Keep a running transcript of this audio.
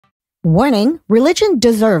Warning, religion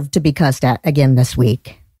deserved to be cussed at again this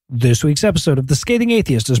week. This week's episode of The Scathing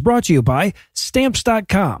Atheist is brought to you by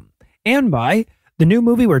Stamps.com and by the new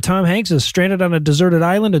movie where Tom Hanks is stranded on a deserted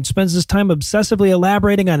island and spends his time obsessively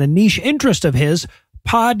elaborating on a niche interest of his,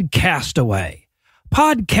 Podcastaway.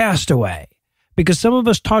 Podcastaway. Because some of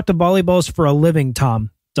us talk to volleyballs for a living, Tom.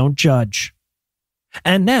 Don't judge.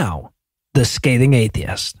 And now, The Scathing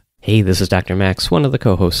Atheist. Hey, this is Dr. Max, one of the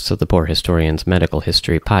co-hosts of the Poor Historian's Medical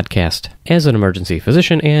History podcast. As an emergency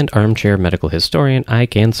physician and armchair medical historian, I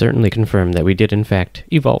can certainly confirm that we did, in fact,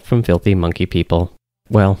 evolve from filthy monkey people.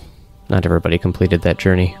 Well, not everybody completed that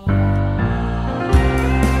journey.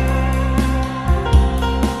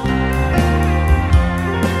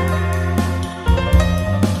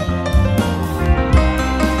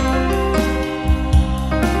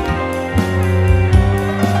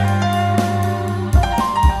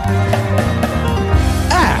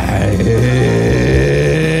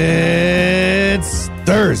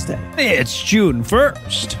 Thursday. It's June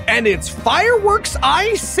 1st. And it's Fireworks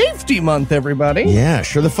Eye Safety Month, everybody. Yeah,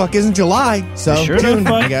 sure the fuck isn't July. So Sure June, the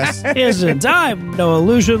fuck I guess. isn't. I'm no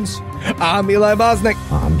illusions. I'm Eli Bosnick.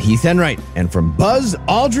 I'm Heath Enright, and from Buzz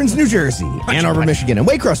Aldrin's, New Jersey, Ann Arbor, Michigan, and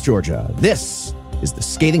Waycross, Georgia, this is The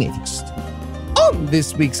Scathing Atheist. On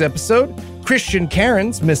this week's episode, Christian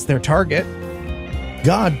Karens missed their target.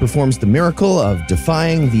 God performs the miracle of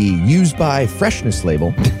defying the used by freshness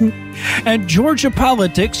label. And Georgia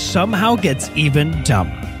politics somehow gets even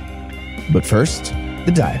dumber. But first,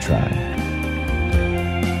 the diatribe.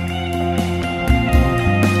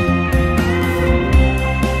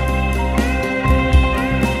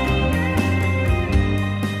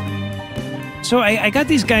 So I got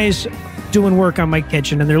these guys doing work on my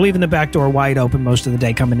kitchen, and they're leaving the back door wide open most of the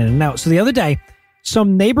day, coming in and out. So the other day,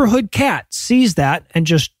 some neighborhood cat sees that and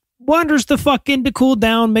just wanders the fuck in to cool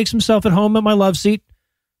down, makes himself at home at my love seat.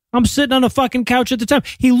 I'm sitting on a fucking couch at the time.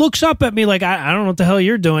 He looks up at me like, I don't know what the hell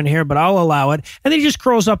you're doing here, but I'll allow it. And then he just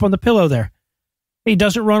curls up on the pillow there. He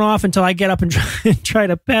doesn't run off until I get up and try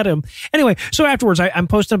to pet him. Anyway, so afterwards, I'm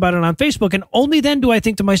posting about it on Facebook, and only then do I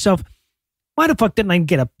think to myself, why the fuck didn't I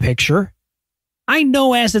get a picture? I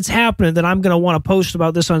know as it's happening that I'm going to want to post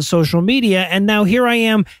about this on social media, and now here I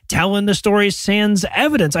am telling the story sans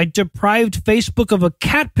evidence. I deprived Facebook of a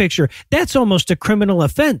cat picture. That's almost a criminal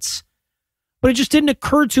offense. But it just didn't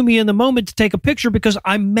occur to me in the moment to take a picture because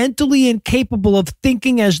I'm mentally incapable of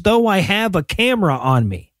thinking as though I have a camera on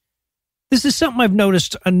me. This is something I've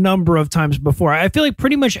noticed a number of times before. I feel like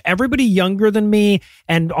pretty much everybody younger than me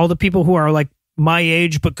and all the people who are like my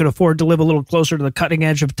age but could afford to live a little closer to the cutting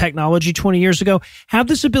edge of technology 20 years ago have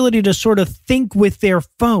this ability to sort of think with their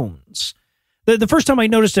phones. The first time I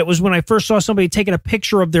noticed it was when I first saw somebody taking a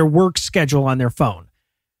picture of their work schedule on their phone.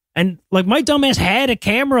 And like my dumbass had a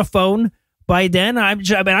camera phone by then.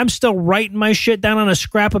 I'm still writing my shit down on a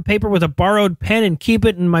scrap of paper with a borrowed pen and keep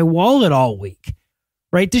it in my wallet all week.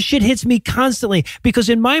 Right? This shit hits me constantly because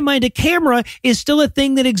in my mind, a camera is still a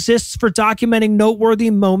thing that exists for documenting noteworthy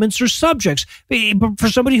moments or subjects. But for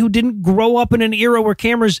somebody who didn't grow up in an era where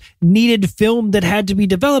cameras needed film that had to be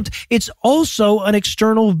developed, it's also an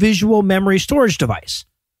external visual memory storage device.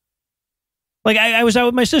 Like I was out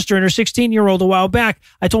with my sister and her 16-year-old a while back.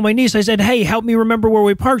 I told my niece, I said, hey, help me remember where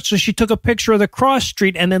we parked. So she took a picture of the cross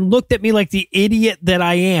street and then looked at me like the idiot that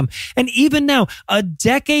I am. And even now, a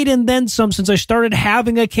decade and then some since I started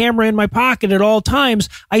having a camera in my pocket at all times,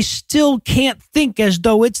 I still can't think as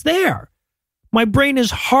though it's there. My brain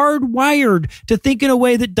is hardwired to think in a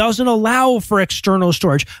way that doesn't allow for external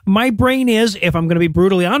storage. My brain is, if I'm going to be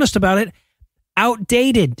brutally honest about it,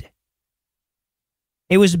 outdated.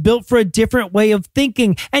 It was built for a different way of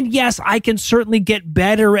thinking. And yes, I can certainly get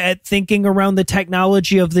better at thinking around the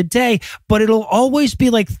technology of the day, but it'll always be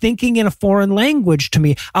like thinking in a foreign language to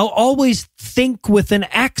me. I'll always think with an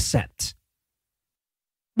accent.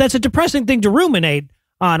 That's a depressing thing to ruminate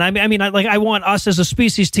on. I want us as a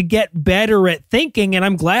species to get better at thinking, and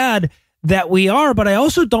I'm glad that we are, but I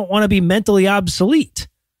also don't want to be mentally obsolete.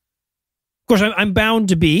 Of course, I'm bound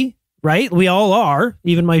to be, right? We all are,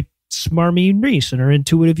 even my smarmy niece and her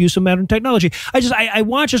intuitive use of modern technology. I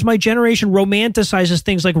watch as my generation romanticizes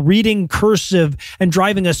things like reading cursive and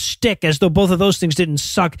driving a stick as though both of those things didn't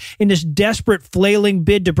suck in this desperate flailing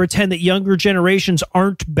bid to pretend that younger generations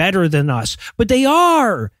aren't better than us. But they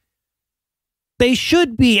are. They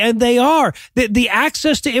should be, and they are. The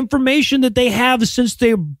access to information that they have since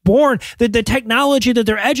they're born, the technology that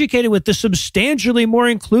they're educated with, the substantially more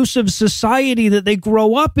inclusive society that they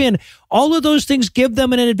grow up in, all of those things give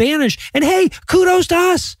them an advantage. And hey, kudos to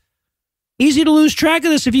us. Easy to lose track of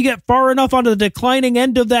this if you get far enough onto the declining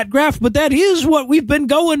end of that graph, but that is what we've been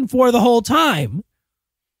going for the whole time.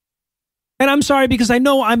 And I'm sorry because I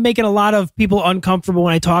know I'm making a lot of people uncomfortable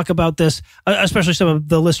when I talk about this, especially some of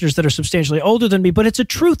the listeners that are substantially older than me, but it's a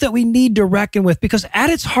truth that we need to reckon with because at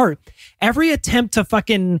its heart, every attempt to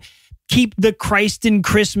fucking keep the Christ in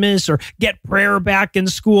Christmas or get prayer back in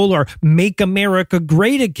school or make America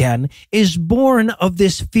great again is born of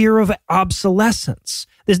this fear of obsolescence.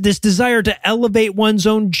 This desire to elevate one's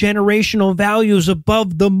own generational values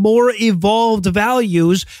above the more evolved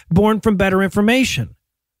values born from better information.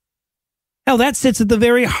 Hell, that sits at the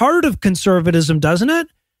very heart of conservatism, doesn't it?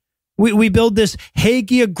 We build this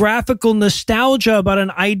hagiographical nostalgia about an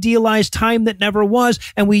idealized time that never was,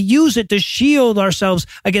 and we use it to shield ourselves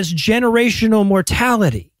against generational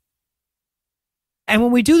mortality. And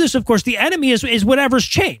when we do this, of course, the enemy is whatever's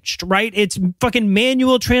changed, right? It's fucking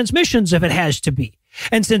manual transmissions if it has to be.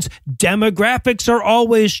 And since demographics are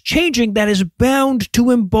always changing, that is bound to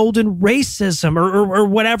embolden racism or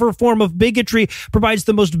whatever form of bigotry provides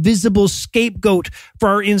the most visible scapegoat for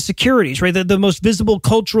our insecurities, right? The most visible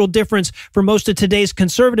cultural difference for most of today's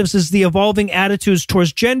conservatives is the evolving attitudes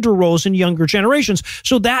towards gender roles in younger generations.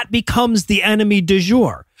 So that becomes the enemy du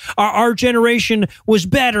jour. Our generation was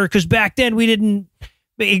better because back then we didn't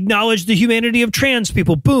acknowledge the humanity of trans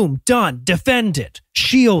people. Boom, done, defended,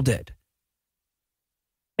 shielded.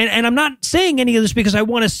 And I'm not saying any of this because I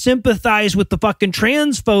want to sympathize with the fucking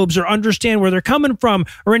transphobes or understand where they're coming from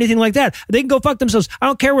or anything like that. They can go fuck themselves. I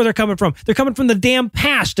don't care where they're coming from. They're coming from the damn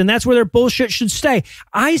past, and that's where their bullshit should stay.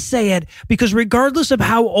 I say it because regardless of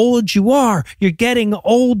how old you are, you're getting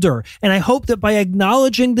older. And I hope that by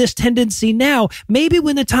acknowledging this tendency now, maybe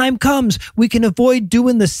when the time comes, we can avoid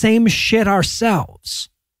doing the same shit ourselves.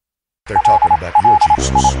 They're talking about your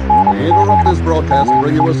Jesus. We interrupt this broadcast and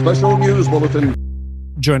bring you a special news bulletin.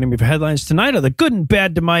 Joining me for headlines tonight are the good and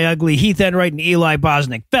bad to my ugly Heath Enright and Eli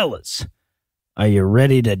Bosnick. Fellas, are you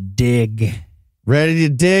ready to dig? Ready to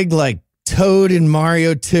dig like Toad in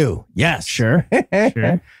Mario 2. Yes. Sure. Sure.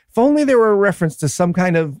 If only there were a reference to some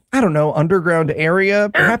kind of, I don't know, underground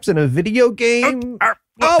area, perhaps in a video game.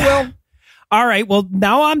 Oh, well. All right, well,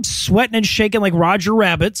 now I'm sweating and shaking like Roger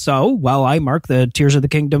Rabbit, so while I mark the Tears of the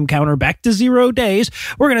Kingdom counter back to 0 days,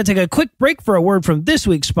 we're going to take a quick break for a word from this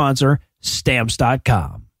week's sponsor,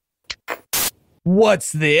 Stamps.com.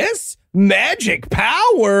 What's this? Magic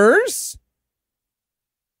powers?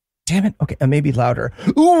 Damn it. Okay, maybe louder.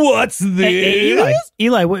 What's this? Hey,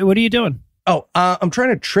 Eli, what are you doing? Oh, I'm trying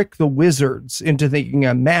to trick the wizards into thinking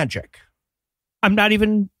I'm magic. I'm not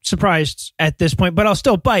even surprised at this point, but I'll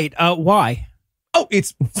still bite. Why? Oh,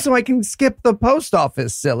 it's so I can skip the post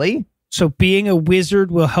office, silly. So being a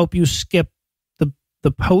wizard will help you skip the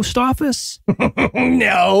post office?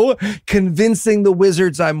 No, convincing the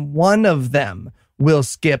wizards I'm one of them will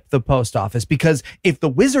skip the post office, because if the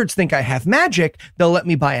wizards think I have magic, they'll let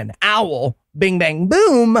me buy an owl. Bing, bang,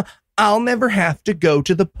 boom. I'll never have to go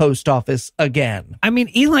to the post office again. I mean,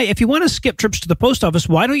 Eli, if you want to skip trips to the post office,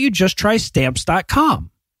 why don't you just try Stamps.com?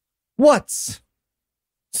 What's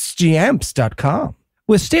Stamps.com?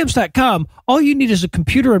 With Stamps.com, all you need is a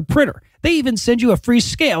computer and printer. They even send you a free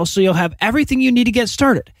scale, so you'll have everything you need to get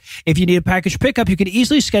started. If you need a package pickup, you can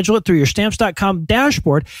easily schedule it through your Stamps.com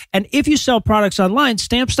dashboard. And if you sell products online,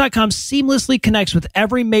 Stamps.com seamlessly connects with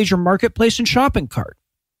every major marketplace and shopping cart.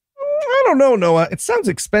 I don't know, Noah. It sounds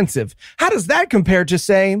expensive. How does that compare to,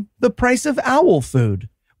 say, the price of owl food?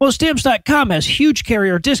 Well, Stamps.com has huge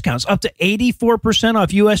carrier discounts, up to 84% off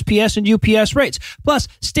USPS and UPS rates. Plus,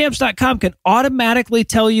 Stamps.com can automatically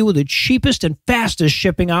tell you the cheapest and fastest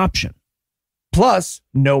shipping option. Plus,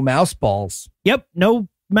 no mouse balls. Yep, no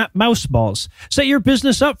mouse balls. Set your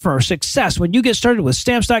business up for success when you get started with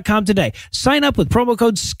Stamps.com today. Sign up with promo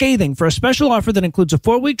code SCATHING for a special offer that includes a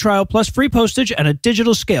 4-week trial plus free postage and a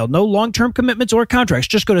digital scale. No long-term commitments or contracts.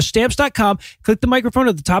 Just go to Stamps.com, click the microphone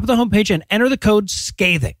at the top of the homepage, and enter the code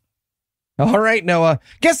SCATHING. All right, Noah.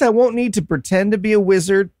 Guess I won't need to pretend to be a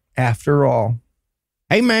wizard after all.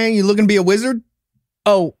 Hey, man, you looking to be a wizard?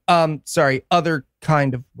 Oh, sorry, other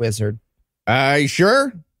kind of wizard. You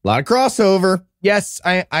sure? A lot of crossover. Yes,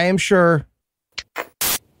 I am sure.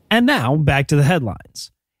 And now, back to the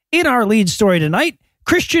headlines. In our lead story tonight,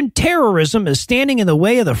 Christian terrorism is standing in the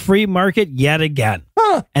way of the free market yet again.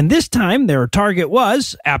 Huh. And this time, their target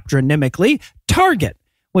was, aptronymically, Target,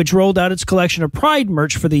 which rolled out its collection of Pride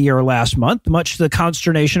merch for the year last month, much to the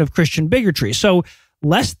consternation of Christian bigotry. So,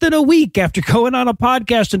 less than a week after going on a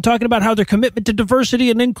podcast and talking about how their commitment to diversity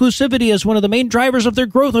and inclusivity is one of the main drivers of their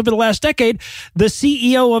growth over the last decade, the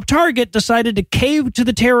CEO of Target decided to cave to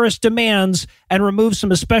the terrorist demands and remove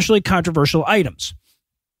some especially controversial items.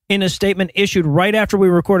 In a statement issued right after we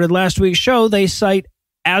recorded last week's show, they cite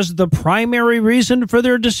as the primary reason for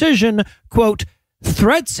their decision, quote,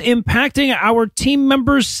 threats impacting our team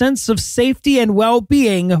members' sense of safety and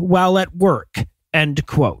well-being while at work, end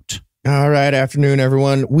quote. All right, afternoon,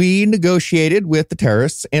 everyone. We negotiated with the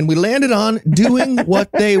terrorists, and we landed on doing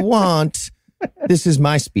what they want. This is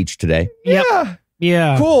my speech today. Yeah.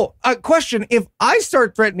 Yeah. Cool. Question. If I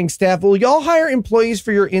start threatening staff, will y'all hire employees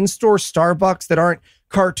for your in-store Starbucks that aren't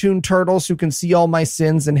cartoon turtles who can see all my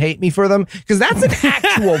sins and hate me for them? Because that's an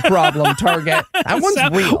actual problem, Target. That one's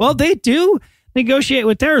real. Well, they do negotiate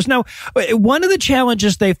with terrorists. Now, one of the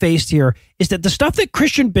challenges they faced here is that the stuff that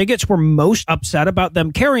Christian bigots were most upset about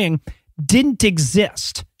them carrying didn't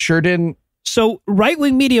exist. Sure didn't. So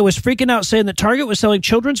right-wing media was freaking out saying that Target was selling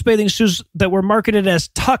children's bathing suits that were marketed as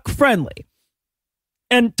tuck-friendly.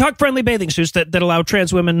 And tuck-friendly bathing suits that allow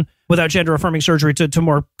trans women without gender-affirming surgery to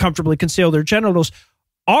more comfortably conceal their genitals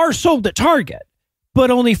are sold at Target,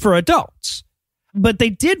 but only for adults. But they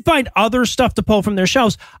did find other stuff to pull from their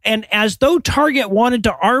shelves. And as though Target wanted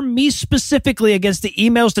to arm me specifically against the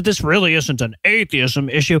emails that this really isn't an atheism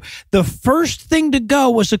issue, the first thing to go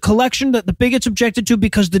was a collection that the bigots objected to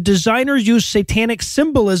because the designer used satanic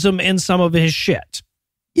symbolism in some of his shit.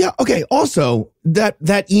 Yeah, okay. Also,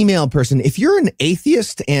 that email person, if you're an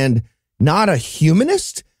atheist and not a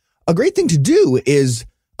humanist, a great thing to do is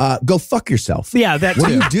go fuck yourself. Yeah, that's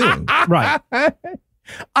what are you doing? Right.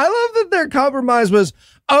 I love that their compromise was,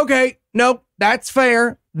 okay, nope, that's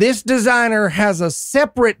fair. This designer has a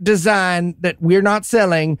separate design that we're not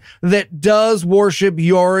selling that does worship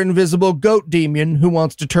your invisible goat demon who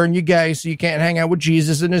wants to turn you gay so you can't hang out with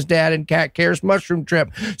Jesus and his dad and Cat Care's mushroom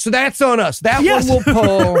trip. So that's on us. That one will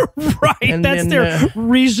pull. Right. That's their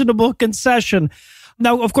reasonable concession.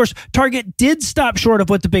 Now, of course, Target did stop short of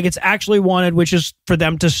what the bigots actually wanted, which is for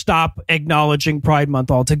them to stop acknowledging Pride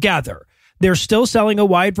Month altogether. They're still selling a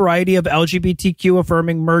wide variety of LGBTQ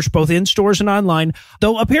affirming merch, both in stores and online,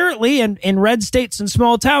 though apparently in red states and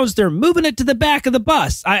small towns, they're moving it to the back of the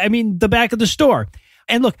bus. I mean, the back of the store.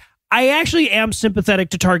 And look, I actually am sympathetic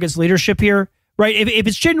to Target's leadership here, right? If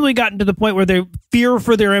it's genuinely gotten to the point where they fear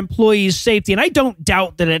for their employees' safety, and I don't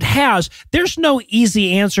doubt that it has, there's no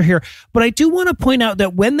easy answer here. But I do want to point out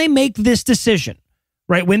that when they make this decision,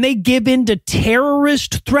 right, when they give in to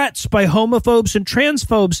terrorist threats by homophobes and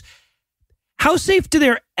transphobes, how safe do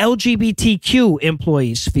their LGBTQ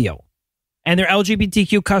employees feel and their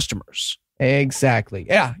LGBTQ customers? Exactly.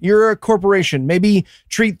 Yeah, you're a corporation. Maybe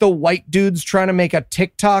treat the white dudes trying to make a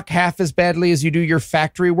TikTok half as badly as you do your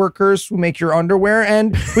factory workers who make your underwear,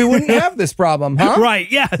 and we wouldn't have this problem, huh?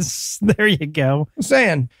 Right, yes. There you go. I'm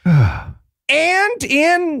saying. And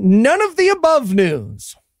in none of the above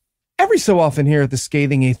news, every so often here at the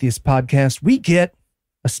Scathing Atheist podcast, we get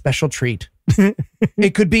a special treat.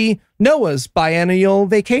 It could be Noah's biennial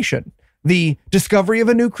vacation, the discovery of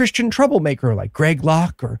a new Christian troublemaker like Greg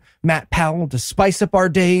Locke or Matt Powell to spice up our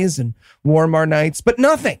days and warm our nights. But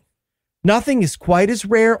nothing is quite as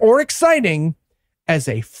rare or exciting as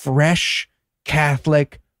a fresh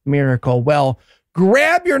Catholic miracle. Well,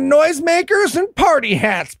 grab your noisemakers and party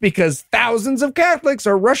hats because thousands of Catholics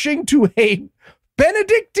are rushing to a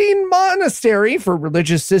Benedictine monastery for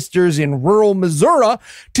religious sisters in rural Missouri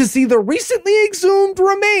to see the recently exhumed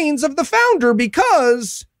remains of the founder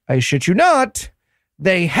because, I shit you not,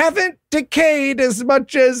 they haven't decayed as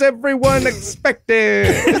much as everyone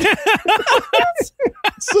expected.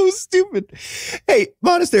 So stupid. Hey,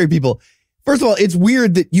 monastery people, first of all, it's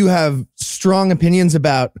weird that you have strong opinions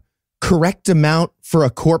about correct amount for a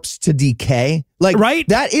corpse to decay. Like, right?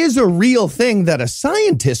 That is a real thing that a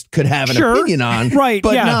scientist could have an opinion on, right?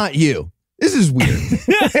 But not you. This is weird.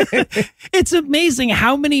 It's amazing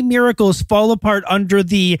how many miracles fall apart under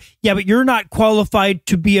the, yeah, but you're not qualified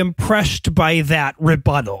to be impressed by that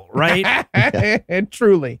rebuttal, right?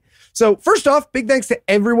 Truly. So first off, big thanks to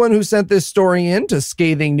everyone who sent this story in to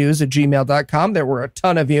scathingnews@gmail.com. There were a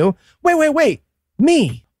ton of you. Wait.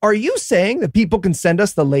 Me. Are you saying that people can send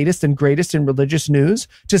us the latest and greatest in religious news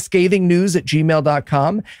to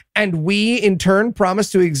scathingnews@gmail.com, and we, in turn, promise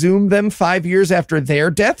to exhume them 5 years after their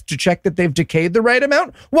death to check that they've decayed the right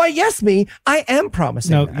amount? Why, yes, me. I am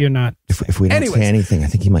promising No, that. you're not. If we don't say anything, I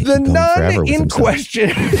think he might the keep going forever nun with in himself. question.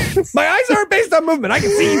 My eyes aren't based on movement. I can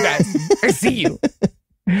see you guys. I see you.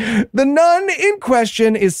 The nun in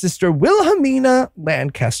question is Sister Wilhelmina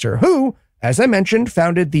Lancaster, who, as I mentioned,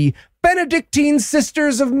 founded the Benedictine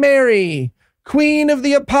Sisters of Mary, Queen of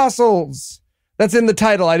the Apostles. That's in the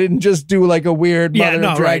title. I didn't just do like a weird Mother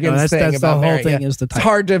of Dragons thing that's about the whole Mary. thing is the It's title.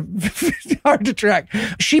 hard to track.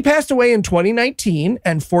 She passed away in 2019,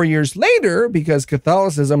 and 4 years later, because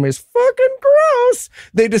Catholicism is fucking gross,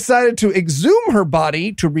 they decided to exhume her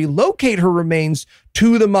body to relocate her remains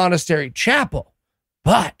to the monastery chapel.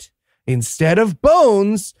 But instead of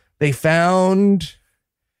bones, they found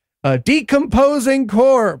a decomposing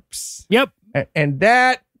corpse. Yep. And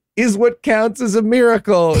that is what counts as a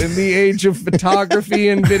miracle in the age of photography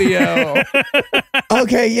and video.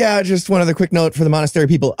 Okay, yeah, just one other quick note for the monastery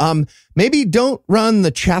people. Maybe don't run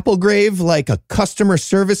the chapel grave like a customer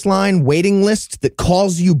service line waiting list that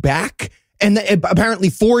calls you back. And apparently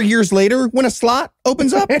 4 years later, when a slot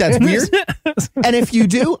opens up, that's weird. And if you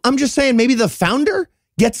do, I'm just saying maybe the founder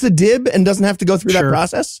gets a dib and doesn't have to go through that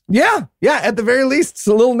process. Yeah, at the very least, it's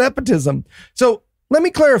a little nepotism. So let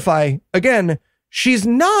me clarify again. She's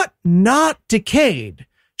not decayed.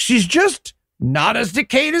 She's just not as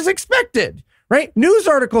decayed as expected, right? News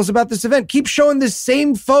articles about this event keep showing this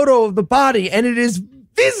same photo of the body, and it is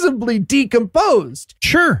visibly decomposed.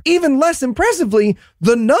 Sure. Even less impressively,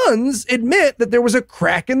 the nuns admit that there was a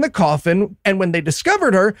crack in the coffin, and when they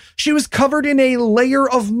discovered her, she was covered in a layer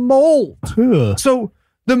of mold. So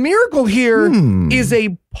the miracle here is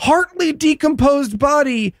a partly decomposed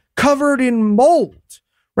body covered in mold.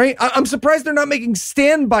 Right? I'm surprised they're not making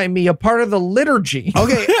Stand By Me a part of the liturgy.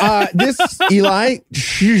 Okay, this, Eli,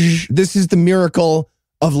 this is the miracle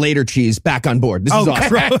of later cheese back on board. This is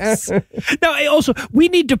awesome. Now, also, we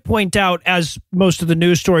need to point out, as most of the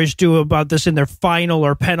news stories do about this in their final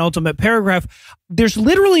or penultimate paragraph, there's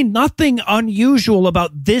literally nothing unusual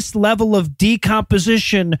about this level of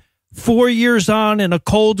decomposition 4 years on in a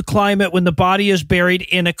cold climate when the body is buried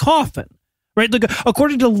in a coffin. Right? Like,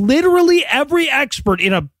 according to literally every expert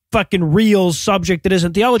in a fucking real subject that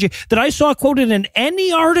isn't theology that I saw quoted in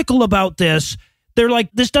any article about this, they're like,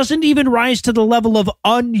 this doesn't even rise to the level of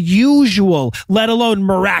unusual, let alone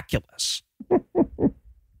miraculous.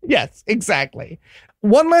 Yes, exactly.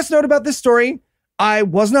 One last note about this story. I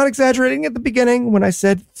was not exaggerating at the beginning when I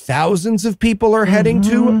said thousands of people are heading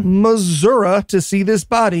to Missouri to see this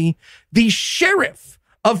body. The sheriff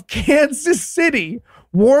of Kansas City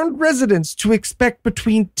warned residents to expect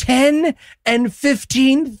between 10 and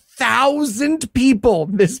 15,000 people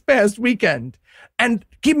this past weekend. And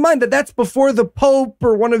keep in mind that that's before the Pope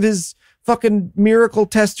or one of his fucking miracle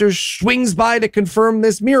testers swings by to confirm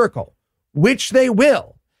this miracle, which they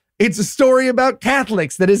will. It's a story about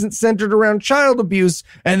Catholics that isn't centered around child abuse,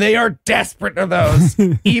 and they are desperate for those,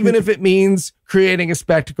 even if it means creating a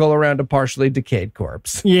spectacle around a partially decayed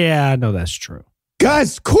corpse. Yeah, no, that's true.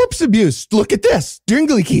 Guys, corpse abuse. Look at this.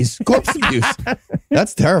 Dingly keys. Corpse abuse.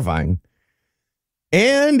 That's terrifying.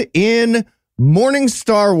 And in morning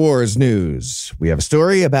Star Wars news, we have a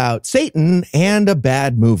story about Satan and a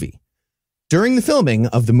bad movie. During the filming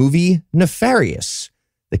of the movie Nefarious,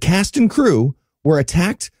 the cast and crew were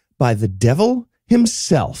attacked by the devil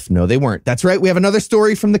himself. No, they weren't. That's right. We have another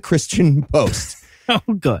story from the Christian Post. Oh,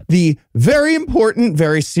 good. The very important,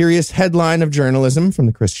 very serious headline of journalism from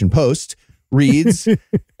the Christian Post reads,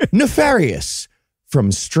 Nefarious,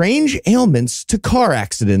 from strange ailments to car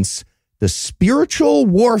accidents, the spiritual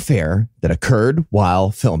warfare that occurred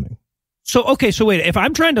while filming. So wait, if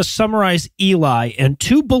I'm trying to summarize Eli in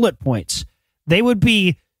 2 bullet points, they would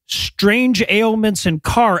be strange ailments and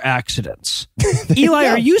car accidents. Eli,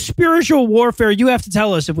 Yeah. Are you spiritual warfare? You have to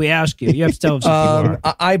tell us if we ask you. You have to tell us if you are.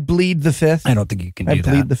 I bleed the fifth. I don't think you can do I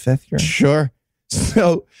that. bleed the fifth. You're right. Sure.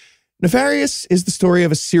 So, Nefarious is the story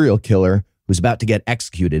of a serial killer who's about to get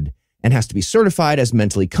executed and has to be certified as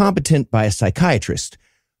mentally competent by a psychiatrist.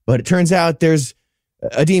 But it turns out there's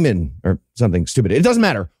a demon or something stupid. It doesn't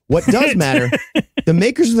matter. What does matter, the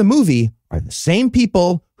makers of the movie are the same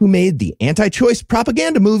people who made the anti-choice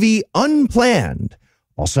propaganda movie Unplanned,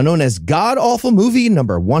 also known as GodAwfulMovies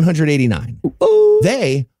number 189.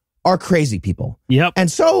 They are crazy people. Yep.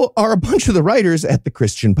 And so are a bunch of the writers at the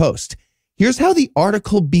Christian Post. Here's how the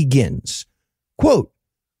article begins. Quote,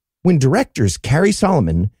 when directors Carrie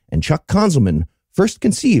Solomon and Chuck Konzelman first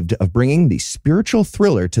conceived of bringing the spiritual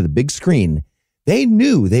thriller to the big screen, they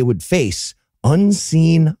knew they would face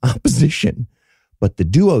unseen opposition. But the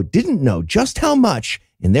duo didn't know just how much,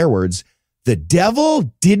 in their words, the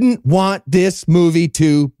devil didn't want this movie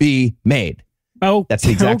to be made. Oh, That's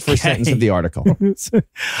the exact first sentence of the article.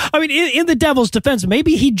 I mean, in the devil's defense,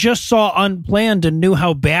 maybe he just saw Unplanned and knew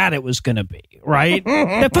how bad it was going to be, right?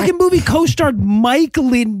 That fucking movie co-starred Mike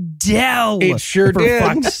Lindell. It sure for did.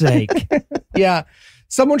 fuck's sake. Yeah.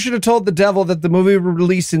 Someone should have told the devil that the movie would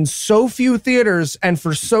release in so few theaters and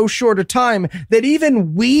for so short a time that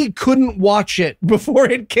even we couldn't watch it before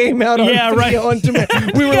it came out on video on demand.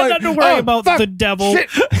 We were like, nothing to worry "Oh, about fuck, the devil." shit."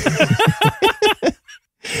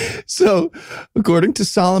 So, according to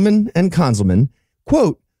Solomon and Konzelman,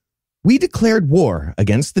 quote, we declared war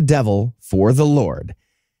against the devil for the Lord.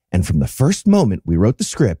 And from the first moment we wrote the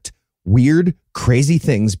script, weird, crazy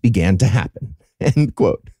things began to happen. End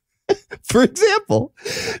quote. For example,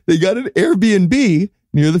 they got an Airbnb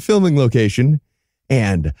near the filming location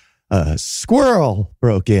and a squirrel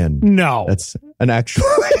broke in. No. That's an actual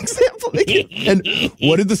example. And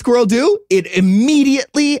what did the squirrel do? It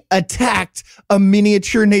immediately attacked a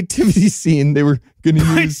miniature nativity scene they were going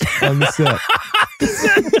to use on the set.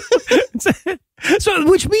 So,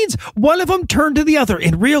 which means one of them turned to the other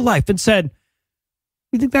in real life and said,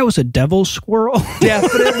 "You think that was a devil squirrel?"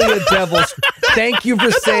 Definitely a devil. Thank you for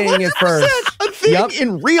saying it first. A thing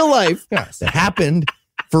in real life that happened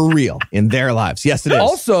for real in their lives. Yes, it is.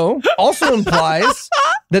 Also implies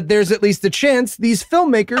that there's at least a chance these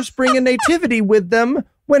filmmakers bring a nativity with them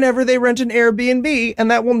whenever they rent an Airbnb, and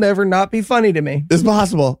that will never not be funny to me. It's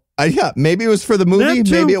possible. Yeah, maybe it was for the movie.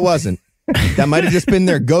 Maybe it wasn't. That might have just been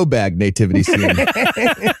their go bag nativity scene.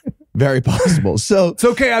 Very possible. So it's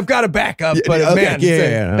okay. I've got a backup, but okay,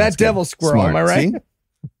 man, that devil squirrel. Smart. Am I right?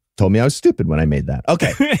 See? Told me I was stupid when I made that.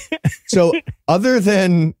 Okay. So other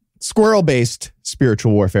than squirrel-based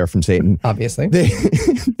spiritual warfare from Satan, obviously,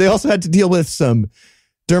 they also had to deal with some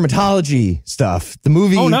dermatology stuff. The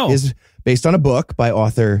movie is based on a book by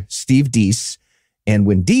author Steve Deese. And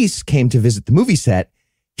when Deese came to visit the movie set,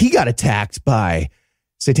 he got attacked by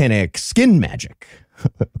satanic skin magic.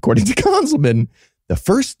 According to Conzelman, the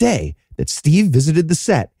first day that Steve visited the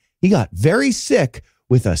set, he got very sick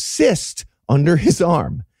with a cyst under his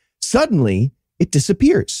arm. Suddenly, it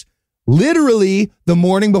disappears. Literally, the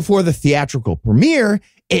morning before the theatrical premiere,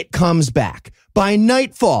 it comes back. By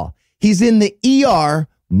nightfall, he's in the ER,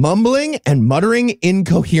 mumbling and muttering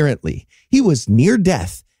incoherently. He was near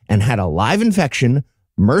death and had a live infection,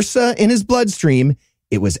 MRSA in his bloodstream.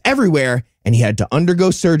 It was everywhere, and he had to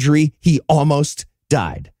undergo surgery. He almost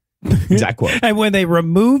died. Exact quote. And when they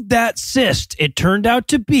removed that cyst, it turned out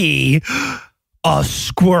to be a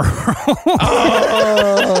squirrel.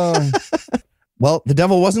 Well, the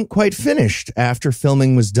devil wasn't quite finished after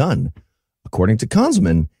filming was done. According to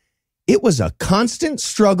Conzelman, it was a constant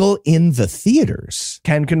struggle in the theaters.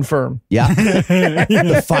 Can confirm. Yeah.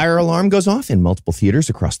 The fire alarm goes off in multiple theaters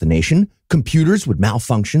across the nation. Computers would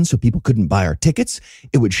malfunction so people couldn't buy our tickets.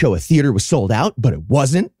 It would show a theater was sold out, but it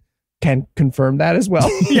wasn't. Can confirm that as well.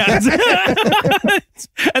 Yeah.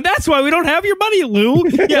 And that's why we don't have your money, Lou.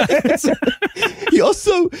 Yeah. He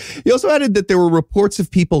also added that there were reports of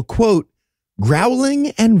people, quote,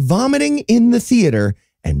 growling and vomiting in the theater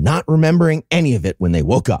and not remembering any of it when they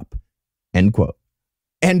woke up, end quote.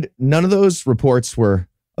 And none of those reports were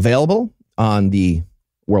available on the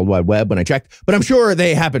World Wide Web when I checked, but I'm sure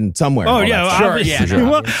they happened somewhere. Oh, yeah. Sure, yeah. Sure.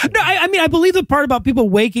 Well, no, I mean, I believe the part about people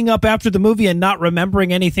waking up after the movie and not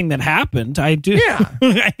remembering anything that happened. I do. Yeah.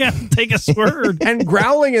 I have to take a word. And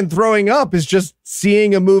growling and throwing up is just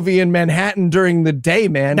seeing a movie in Manhattan during the day,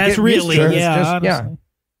 man. That's Get really, used to it. yeah. It's just,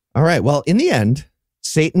 All right. Well, in the end,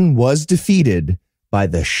 Satan was defeated by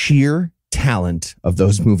the sheer talent of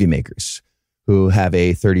those movie makers who have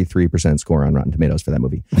a 33% score on Rotten Tomatoes for that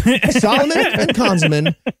movie. Solomon and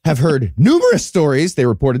Conzelman have heard numerous stories, they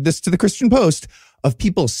reported this to the Christian Post, of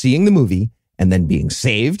people seeing the movie and then being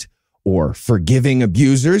saved or forgiving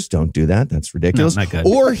abusers. Don't do that. That's ridiculous. No, not good.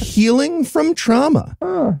 Or healing from trauma.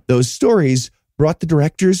 Those stories brought the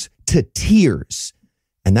directors to tears.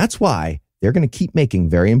 And that's why they're going to keep making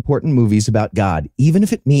very important movies about God, even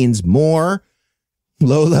if it means more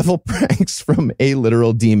low-level pranks from a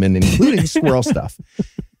literal demon, including squirrel stuff.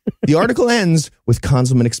 The article ends with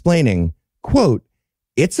Conzelman explaining, quote,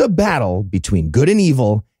 it's a battle between good and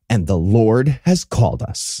evil, and the Lord has called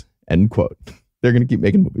us, end quote. They're going to keep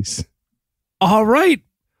making movies. All right.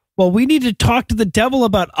 Well, we need to talk to the devil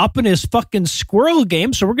about upping his fucking squirrel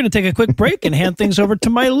game, so we're going to take a quick break and hand things over to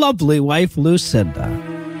my lovely wife,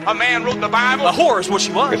 Lucinda. A man wrote the Bible. A whore is what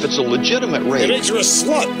she was. If it's a legitimate rape, It makes you a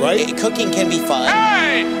slut, right? Cooking can be fun.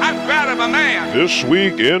 Hey, I'm proud of a man. This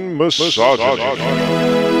week in misogyny.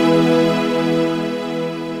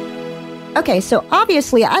 Okay, so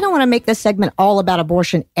obviously I don't want to make this segment all about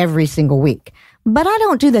abortion every single week, but I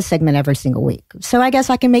don't do this segment every single week. So I guess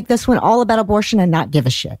I can make this one all about abortion and not give a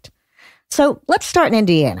shit. So let's start in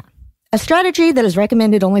Indiana, a strategy that is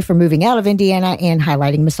recommended only for moving out of Indiana and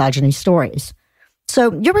highlighting misogyny stories.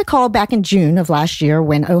 So you'll recall back in June of last year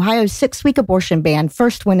when Ohio's 6-week abortion ban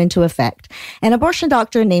first went into effect, an abortion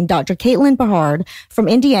doctor named Dr. Caitlin Behard from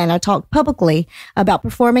Indiana talked publicly about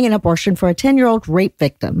performing an abortion for a 10-year-old rape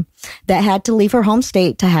victim that had to leave her home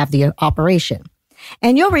state to have the operation.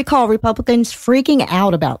 And you'll recall Republicans freaking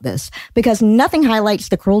out about this because nothing highlights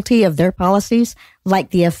the cruelty of their policies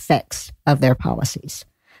like the effects of their policies.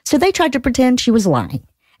 So they tried to pretend she was lying.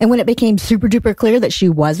 And when it became super duper clear that she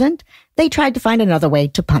wasn't, they tried to find another way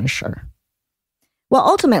to punish her. Well,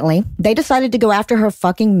 ultimately, they decided to go after her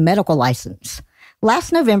fucking medical license.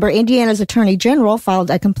 Last November, Indiana's Attorney General filed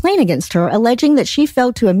a complaint against her, alleging that she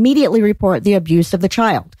failed to immediately report the abuse of the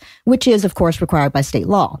child, which is, of course, required by state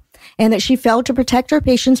law, and that she failed to protect her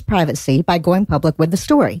patient's privacy by going public with the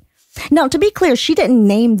story. Now, to be clear, she didn't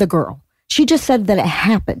name the girl. She just said that it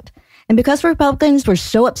happened. And because Republicans were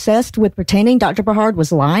so obsessed with pretending Dr. Behard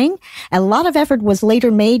was lying, a lot of effort was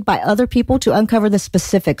later made by other people to uncover the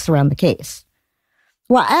specifics around the case.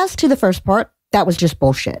 Well, as to the first part, that was just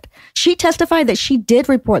bullshit. She testified that she did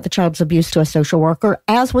report the child's abuse to a social worker,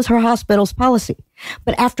 as was her hospital's policy.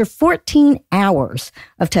 But after 14 hours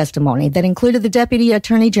of testimony that included the Deputy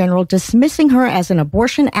Attorney General dismissing her as an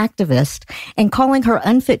abortion activist and calling her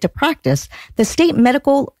unfit to practice, the state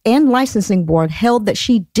medical and licensing board held that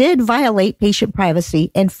she did violate patient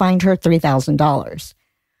privacy and fined her $3,000.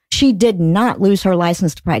 She did not lose her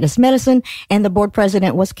license to practice medicine, and the board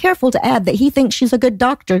president was careful to add that he thinks she's a good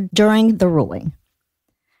doctor during the ruling.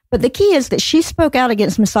 But the key is that she spoke out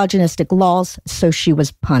against misogynistic laws, so she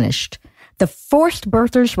was punished. The forced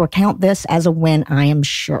birthers will count this as a win, I am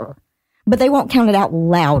sure. But they won't count it out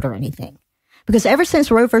loud or anything. Because ever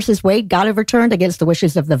since Roe versus Wade got overturned against the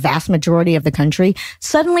wishes of the vast majority of the country,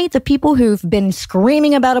 suddenly the people who've been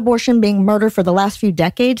screaming about abortion being murder for the last few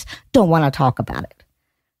decades don't want to talk about it.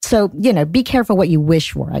 So, be careful what you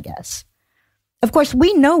wish for, I guess. Of course,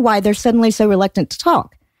 we know why they're suddenly so reluctant to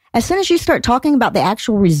talk. As soon as you start talking about the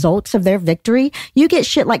actual results of their victory, you get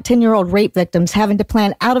shit like 10-year-old rape victims having to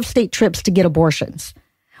plan out-of-state trips to get abortions.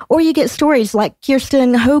 Or you get stories like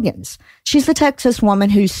Kirsten Hogan's. She's the Texas woman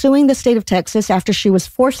who's suing the state of Texas after she was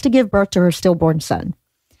forced to give birth to her stillborn son.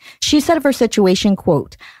 She said of her situation,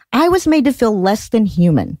 quote, "I was made to feel less than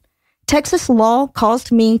human. Texas law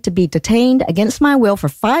caused me to be detained against my will for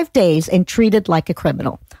 5 days and treated like a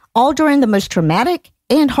criminal, all during the most traumatic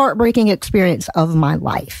and heartbreaking experience of my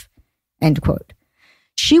life." End quote.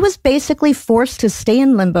 She was basically forced to stay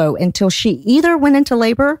in limbo until she either went into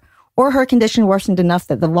labor or her condition worsened enough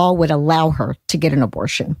that the law would allow her to get an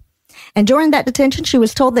abortion. And during that detention, she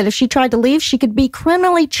was told that if she tried to leave, she could be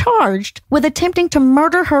criminally charged with attempting to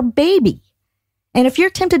murder her baby. And if you're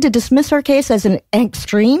tempted to dismiss her case as an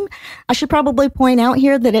extreme, I should probably point out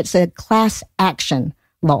here that it's a class action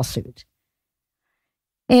lawsuit.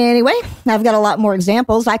 Anyway, I've got a lot more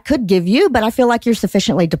examples I could give you, but I feel like you're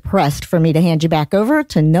sufficiently depressed for me to hand you back over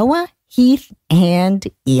to Noah, Heath, and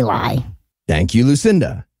Eli. Thank you,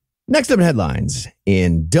 Lucinda. Next up in headlines,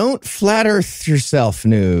 in Don't Flat Earth Yourself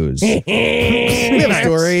news, we have a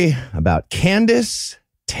story about Candace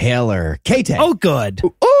Taylor. K-Tay. Oh, good.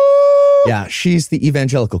 Yeah, she's the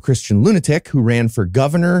evangelical Christian lunatic who ran for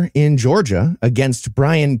governor in Georgia against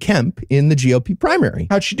Brian Kemp in the GOP primary.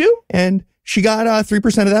 How'd she do? And she got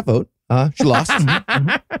 3% of that vote. She lost.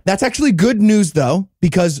 That's actually good news, though,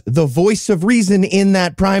 because the voice of reason in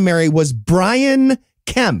that primary was Brian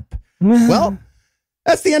Kemp. Well,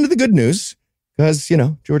 that's the end of the good news because,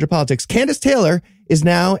 Georgia politics. Candace Taylor is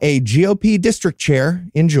now a GOP district chair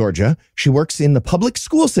in Georgia. She works in the public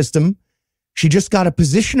school system. She just got a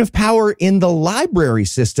position of power in the library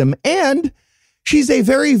system, and she's a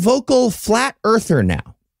very vocal flat earther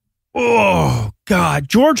now. Oh, God.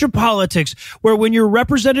 Georgia politics, where when your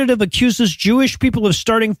representative accuses Jewish people of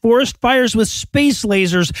starting forest fires with space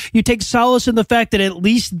lasers, you take solace in the fact that at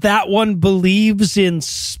least that one believes in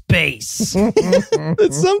space.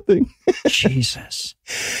 That's something. Jesus.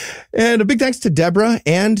 And a big thanks to Deborah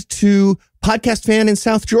and to Podcast Fan in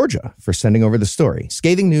South Georgia for sending over the story.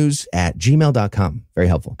 ScathingNews@gmail.com. Very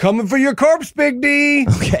helpful. Coming for your corpse, Big D.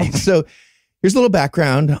 Okay, so here's a little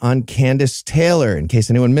background on Candace Taylor in case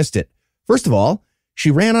anyone missed it. First of all, she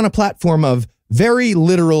ran on a platform of very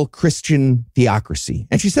literal Christian theocracy.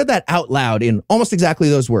 And she said that out loud in almost exactly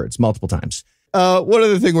those words multiple times. One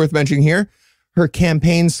other thing worth mentioning here, her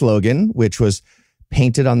campaign slogan, which was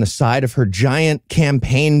painted on the side of her giant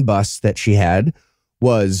campaign bus that she had,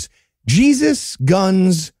 was Jesus,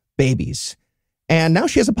 Guns, Babies. And now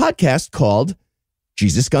she has a podcast called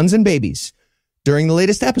Jesus, Guns, and Babies. During the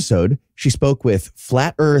latest episode, she spoke with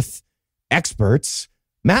flat earth experts,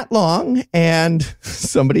 Matt Long and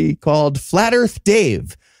somebody called Flat Earth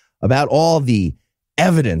Dave, about all the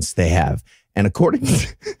evidence they have. And according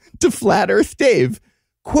to Flat Earth Dave,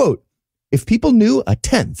 quote, "If people knew a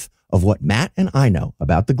tenth of what Matt and I know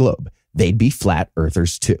about the globe, they'd be flat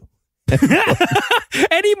earthers too."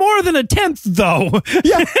 Any more than a tenth, though.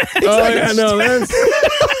 Yeah. Exactly. Oh, yeah, no, that's...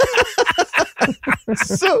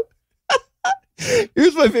 So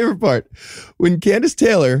here's my favorite part. When Candace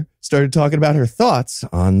Taylor started talking about her thoughts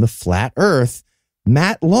on the flat earth,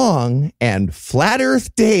 Matt Long and Flat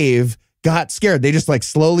Earth Dave got scared. They just like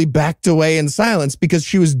slowly backed away in silence because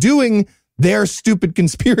she was doing their stupid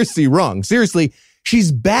conspiracy wrong. Seriously,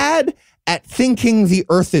 she's bad at thinking the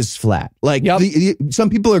earth is flat. Like some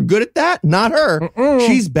people are good at that, not her.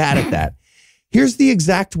 She's bad at that. Here's the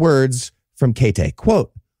exact words from Kate,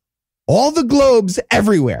 quote, "All the globes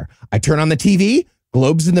everywhere. I turn on the TV,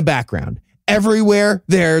 globes in the background. Everywhere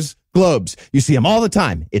there's globes. You see them all the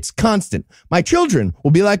time. It's constant. My children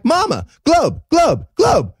will be like, Mama, globe, globe,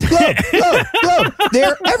 globe, globe, globe, globe.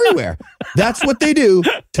 They're everywhere. That's what they do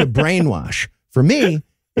to brainwash. For me,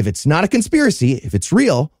 if it's not a conspiracy, if it's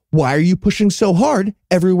real, why are you pushing so hard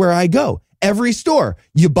everywhere I go? Every store,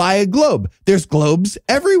 you buy a globe. There's globes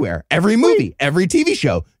everywhere. Every movie, every TV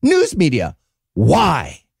show, news media.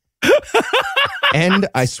 Why?" And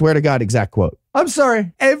I swear to God, exact quote. I'm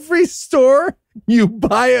sorry. Every store you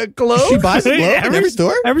buy a globe? She buys a globe in every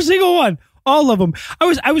store? Every single one. All of them.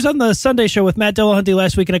 I was on the Sunday show with Matt Dillahunty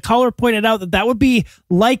last week, and a caller pointed out that would be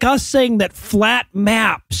like us saying that flat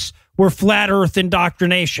maps were flat earth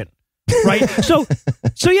indoctrination. Right? So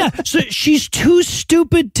she's too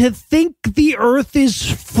stupid to think the earth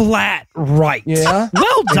is flat, right? Yeah.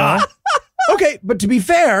 Well done. Okay, but to be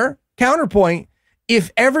fair, counterpoint,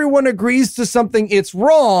 if everyone agrees to something, it's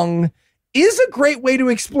wrong, is a great way to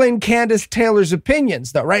explain Candace Taylor's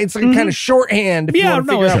opinions, though, right? It's like a kind of shorthand if you want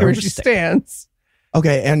to figure out where she stands.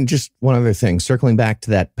 Okay, and just one other thing, circling back to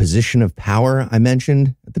that position of power I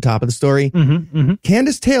mentioned at the top of the story,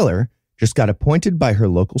 Candace Taylor just got appointed by her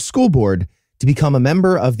local school board to become a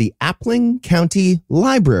member of the Appling County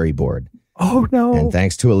Library Board. Oh, no. And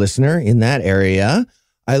thanks to a listener in that area,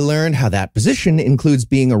 I learned how that position includes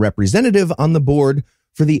being a representative on the board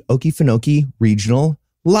for the Okefenokee Regional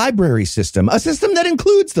Library System, a system that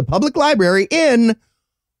includes the public library in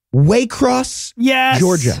Waycross,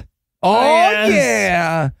 Georgia. Oh,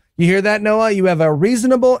 yeah. You hear that, Noah? You have a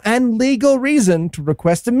reasonable and legal reason to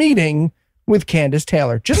request a meeting with Candace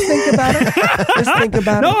Taylor. Just think about it. Just think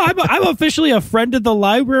about it. No, I'm officially a friend of the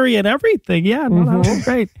library and everything. Yeah, no, that's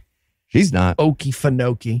great. She's not.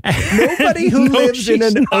 Okefenokee. Nobody who lives in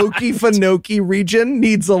an Okefenokee region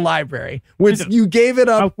needs a library. You gave it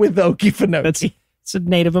up with Okefenokee. It's a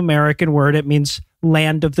Native American word. It means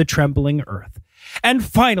land of the trembling earth. And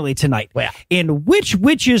finally tonight, in Which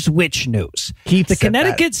Witches Which news, the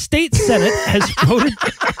Connecticut State Senate has voted...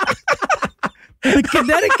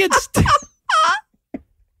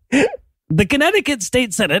 The Connecticut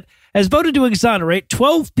State Senate has voted to exonerate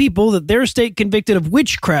 12 people that their state convicted of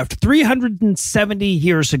witchcraft 370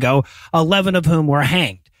 years ago, 11 of whom were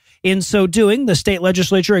hanged. In so doing, the state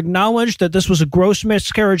legislature acknowledged that this was a gross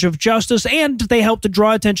miscarriage of justice, and they helped to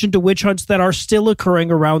draw attention to witch hunts that are still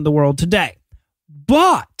occurring around the world today.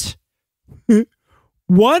 But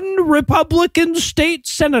one Republican state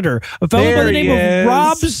senator, a fellow by the name of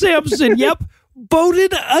Rob Sampson,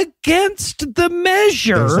 voted against the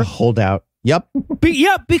measure. There's a holdout. Yep.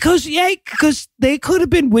 Because they could have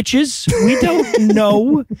been witches. We don't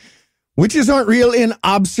know. Witches aren't real in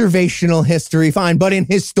observational history, fine, but in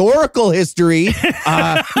historical history,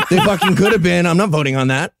 they fucking could have been. I'm not voting on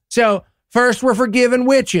that. So first, we're forgiving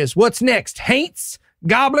witches. What's next? Haints?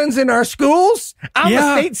 Goblins in our schools? I'm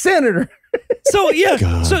a state senator. So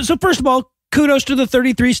first of all, kudos to the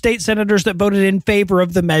 33 state senators that voted in favor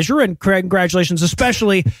of the measure, and congratulations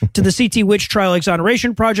especially to the CT Witch Trial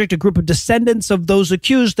Exoneration Project, a group of descendants of those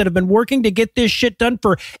accused that have been working to get this shit done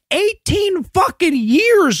for 18 fucking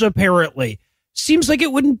years, apparently. Seems like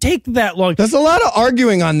it wouldn't take that long. There's a lot of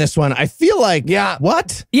arguing on this one. I feel like,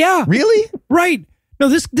 what? Yeah. Really? Right. No,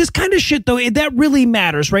 this kind of shit, though, that really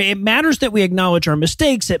matters, right? It matters that we acknowledge our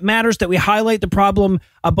mistakes. It matters that we highlight the problem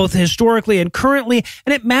both historically and currently.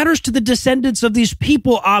 And it matters to the descendants of these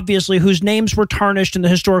people, obviously, whose names were tarnished in the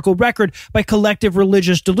historical record by collective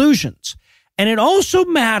religious delusions. And it also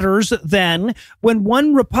matters then when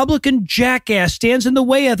one Republican jackass stands in the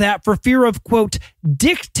way of that for fear of, quote,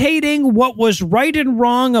 dictating what was right and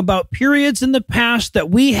wrong about periods in the past that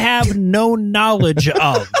we have no knowledge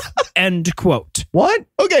of, end quote. What?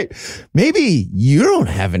 Okay, maybe you don't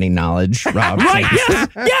have any knowledge, Rob. Right,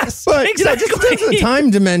 yes, but exactly. Just in terms of the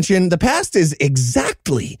time dimension, the past is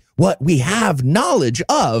exactly what we have knowledge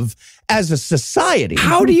of as a society.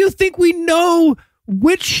 How do you think we know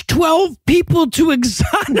which 12 people to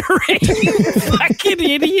exonerate, you fucking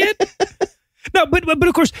idiot? No, but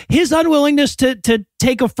of course, his unwillingness to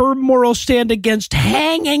take a firm moral stand against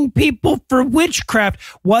hanging people for witchcraft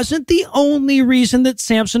wasn't the only reason that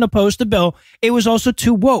Sampson opposed the bill. It was also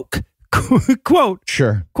too woke. Quote,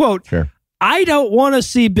 I don't want to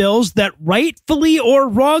see bills that rightfully or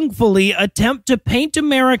wrongfully attempt to paint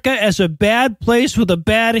America as a bad place with a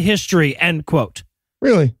bad history, end quote.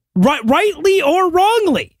 Really? rightly or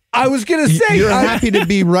wrongly. I was going to say. You're happy to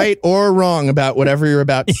be right or wrong about whatever you're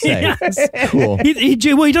about to say. Yes. Cool. He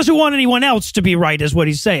doesn't want anyone else to be right, is what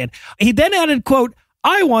he's saying. He then added, quote,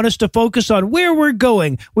 I want us to focus on where we're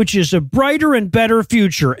going, which is a brighter and better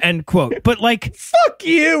future, end quote. But like, fuck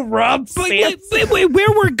you, Rob. Where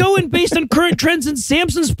we're going based on current trends in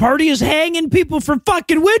Samson's party is hanging people for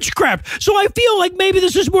fucking witchcraft. So I feel like maybe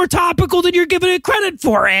this is more topical than you're giving it credit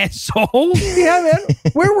for, asshole. Yeah, man.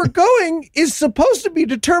 Where we're going is supposed to be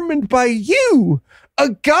determined by you. A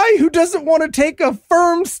guy who doesn't want to take a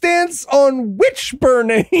firm stance on witch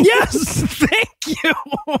burning. Yes, thank you.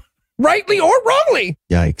 Rightly or wrongly.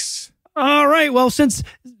 Yikes. All right. Well, since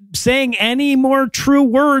saying any more true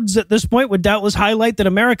words at this point would doubtless highlight that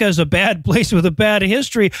America is a bad place with a bad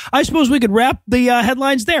history, I suppose we could wrap the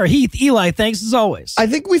headlines there. Heath, Eli, thanks as always. I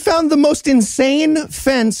think we found the most insane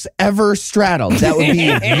fence ever straddled. That would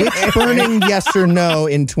be witch burning, yes or no,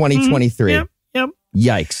 in 2023. Yep.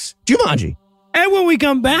 Yikes. Jumanji. And when we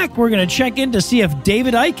come back, we're going to check in to see if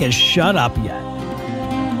David Icke has shut up yet.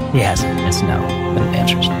 He hasn't. It's no. The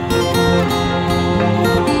answer's no.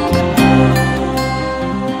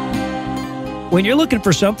 When you're looking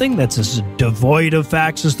for something that's as devoid of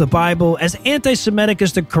facts as the Bible, as anti-Semitic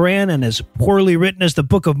as the Quran, and as poorly written as the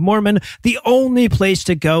Book of Mormon, the only place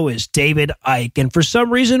to go is David Icke. And for some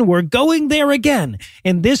reason, we're going there again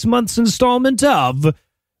in this month's installment of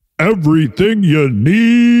Everything You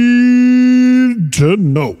Need to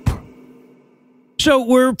Know. So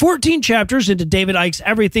we're 14 chapters into David Icke's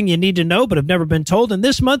Everything You Need to Know But Have Never Been Told, and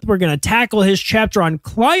this month we're going to tackle his chapter on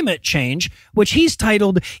climate change, which he's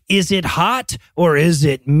titled, Is It Hot or Is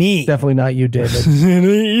It Me? Definitely not you, David.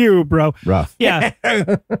 You, bro. Rough. Yeah.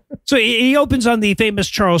 So he opens on the famous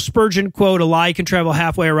Charles Spurgeon quote, a lie can travel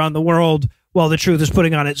halfway around the world while the truth is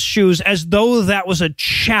putting on its shoes, as though that was a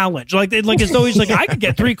challenge. Like as though he's like, I could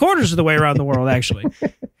get 3/4 of the way around the world, actually.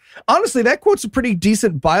 Honestly, that quote's a pretty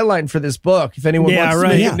decent byline for this book, if anyone wants to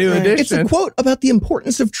make a new edition. It's a quote about the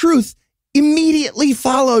importance of truth, immediately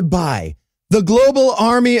followed by, the global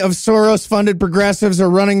army of Soros-funded progressives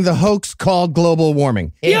are running the hoax called global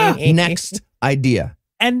warming. Yeah. Next idea.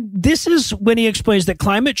 And this is when he explains that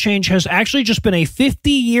climate change has actually just been a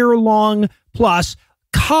 50-year-long plus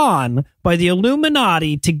con by the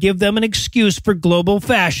Illuminati to give them an excuse for global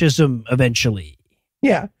fascism eventually.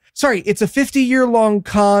 Yeah. Sorry, it's a 50-year-long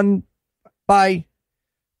con by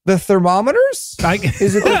the thermometers? Are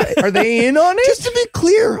they in on it? Just to be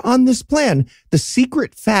clear on this plan, the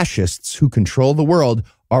secret fascists who control the world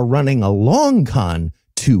are running a long con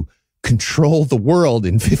to control the world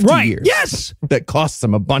in 50 years. Yes. That costs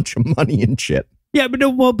them a bunch of money and shit. Yeah, but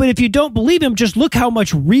if you don't believe him, just look how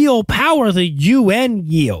much real power the UN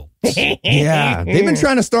yields. Yeah, they've been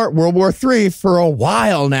trying to start World War III for a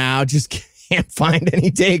while now. Just can't find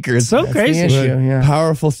any takers. So that's crazy.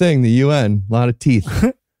 Powerful thing, the UN. A lot of teeth.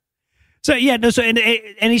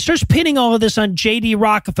 And he starts pinning all of this on J.D.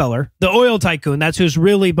 Rockefeller, the oil tycoon. That's who's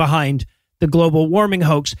really behind the global warming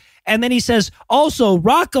hoax. And then he says, also,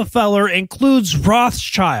 Rockefeller includes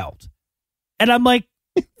Rothschild. And I'm like,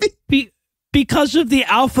 because of the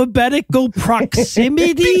alphabetical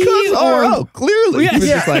proximity? Clearly. Yeah. He was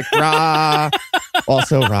just like, rah,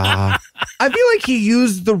 also rah. I feel like he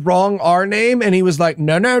used the wrong R name, and he was like,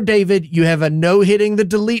 no, David, you have a no hitting the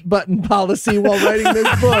delete button policy while writing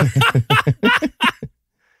this book.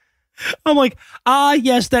 I'm like,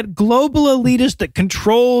 yes, that global elitist that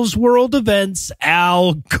controls world events,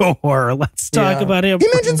 Al Gore. Let's talk about him. He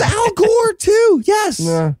mentions Al Gore, too. Yes.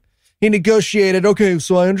 Yeah. He negotiated, okay,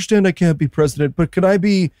 so I understand I can't be president, but could I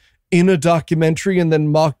be in a documentary and then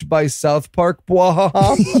mocked by South Park?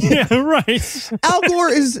 Yeah, right. Al Gore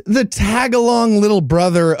is the tag-along little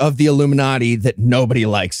brother of the Illuminati that nobody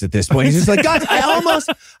likes at this point. He's just like, God, I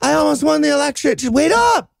almost won the election. Just wait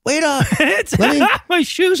up. Let me my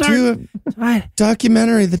shoes do a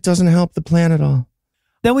documentary that doesn't help the plan at all.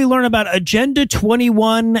 Then we learn about Agenda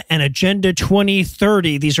 21 and Agenda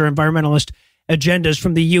 2030. These are environmentalist agendas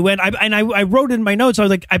from the UN. I wrote in my notes, I was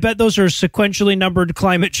like, I bet those are sequentially numbered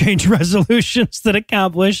climate change resolutions that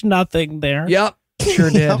accomplish nothing there. Yep. Sure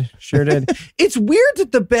did. It's weird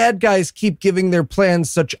that the bad guys keep giving their plans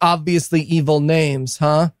such obviously evil names,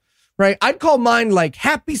 huh? Right? I'd call mine like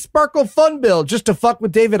Happy Sparkle Fun Bill just to fuck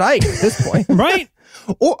with David Icke at this point. Right?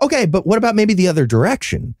 Okay, but what about maybe the other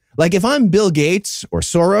direction? Like if I'm Bill Gates or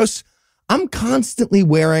Soros, I'm constantly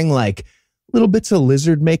wearing like little bits of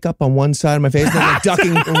lizard makeup on one side of my face, and then like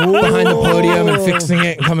ducking behind the podium and fixing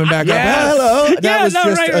it and coming back up. Hello. That was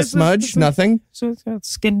just a smudge, nothing. So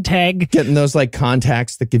skin tag. Getting those like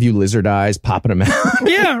contacts that give you lizard eyes, popping them out.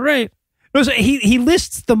 Yeah, right. No, so he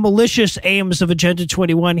lists the malicious aims of Agenda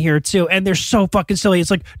 21 here, too, and they're so fucking silly. It's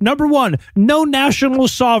like, number 1, no national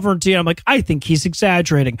sovereignty. I'm like, I think he's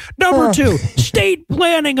exaggerating. Number 2, state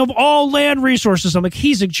planning of all land resources. I'm like,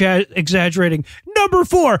 he's exaggerating. Number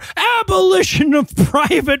 4, abolition of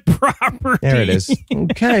private property. There it is.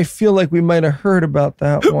 Okay, I feel like we might have heard about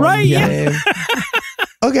that one. Right, yeah.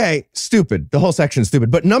 Okay, stupid. The whole section's stupid.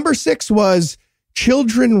 But number 6 was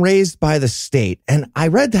children raised by the state. And I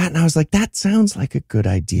read that and I was like, that sounds like a good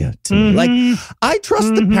idea to me. Like, I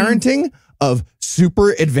trust the parenting of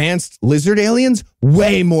super advanced lizard aliens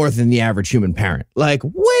way more than the average human parent. Like,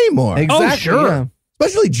 way more. Exactly. Oh, sure. Yeah.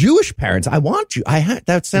 Especially Jewish parents. I want you.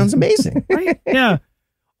 That sounds amazing. Right? Yeah.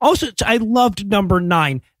 Also, I loved number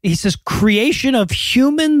 9. He says, creation of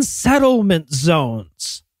human settlement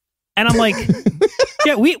zones. And I'm like,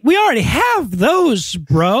 yeah, we already have those,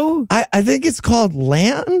 bro. I think it's called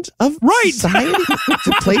land of society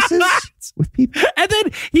to places with people. And then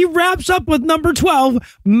he wraps up with number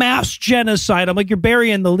 12, mass genocide. I'm like, you're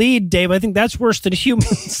burying the lead, Dave. I think that's worse than human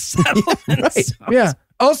settlements. Yeah.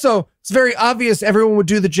 Also, it's very obvious everyone would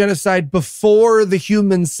do the genocide before the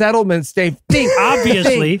human settlements, Dave. Think,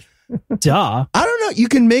 obviously. Duh. I don't know. You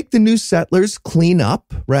can make the new settlers clean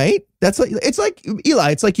up, right? That's like, it's like,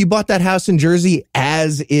 Eli, it's like you bought that house in Jersey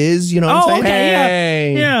as is, you know what I'm saying? Okay,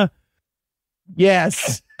 Hey. yeah.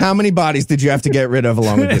 Yes. How many bodies did you have to get rid of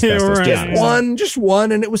along with asbestos? Right. Just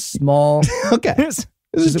one, and it was small. Okay. This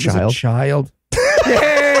is a child.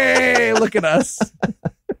 Hey, look at us.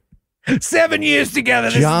 7 years together.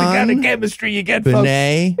 This is the kind of chemistry you get, folks.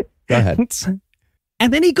 Benet. Go ahead.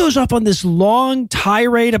 And then he goes off on this long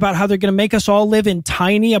tirade about how they're going to make us all live in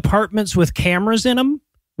tiny apartments with cameras in them.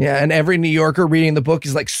 Yeah, and every New Yorker reading the book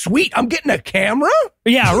is like, sweet, I'm getting a camera?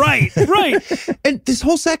 Yeah, right. And this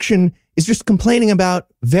whole section is just complaining about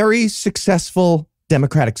very successful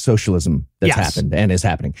democratic socialism that's happened and is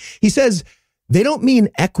happening. He says they don't mean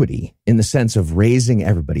equity in the sense of raising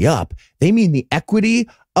everybody up. They mean the equity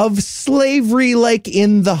of slavery, like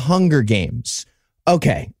in the Hunger Games.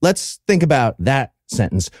 Okay, let's think about that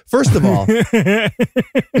sentence. First of all,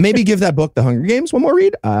 maybe give that book, The Hunger Games, one more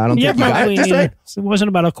read. I don't think you got it. That's right. It wasn't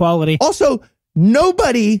about equality. Also,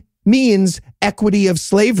 nobody means equity of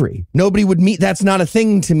slavery. Nobody would mean, that's not a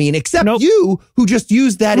thing to mean, except you, who just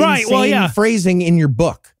used that insane phrasing in your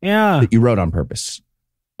book that you wrote on purpose.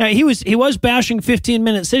 Yeah, he was bashing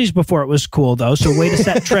 15-minute cities before it was cool, though, so way to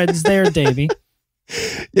set trends there, Davey.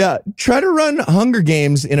 Yeah, try to run Hunger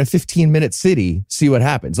Games in a 15-minute city, see what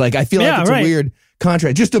happens. Like, I feel like it's a weird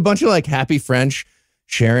contrast. Just a bunch of like happy French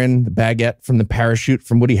sharing the baguette from the parachute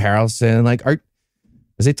from Woody Harrelson. Like, are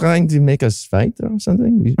they trying to make us fight or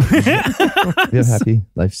something? We have happy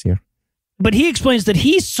lives here. But he explains that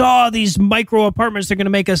he saw these micro apartments they're going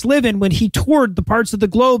to make us live in when he toured the parts of the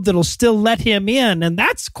globe that'll still let him in. And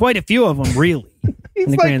that's quite a few of them, really. In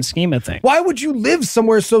the grand scheme of things. Why would you live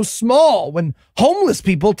somewhere so small when homeless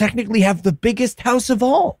people technically have the biggest house of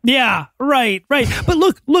all? Yeah, right. But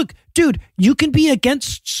look, dude, you can be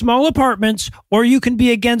against small apartments or you can be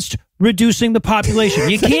against reducing the population.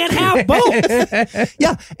 You can't have both.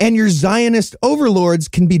 Yeah, and your Zionist overlords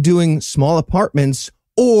can be doing small apartments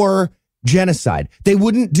or genocide. They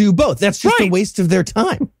wouldn't do both. That's just a waste of their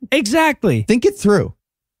time. Exactly. Think it through.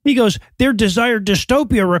 He goes, their desired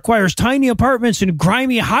dystopia requires tiny apartments and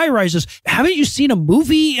grimy high-rises. Haven't you seen a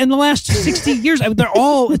movie in the last 60 years? I mean,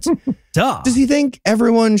 it's duh. Does he think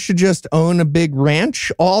everyone should just own a big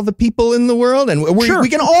ranch, all the people in the world? And we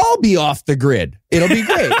can all be off the grid. It'll be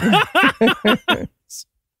great.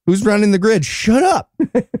 Who's running the grid? Shut up.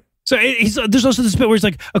 So there's also this bit where he's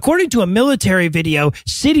like, according to a military video,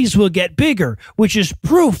 cities will get bigger, which is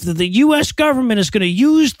proof that the U.S. government is going to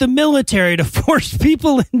use the military to force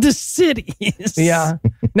people into cities. Yeah.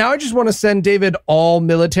 Now I just want to send David all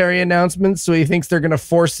military announcements so he thinks they're going to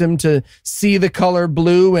force him to see the color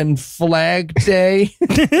blue and Flag Day.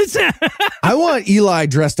 I want Eli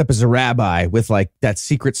dressed up as a rabbi with like that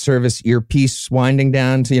Secret Service earpiece winding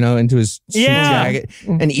down to, into his suit jacket.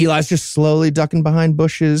 And Eli's just slowly ducking behind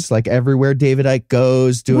bushes. Like everywhere David Icke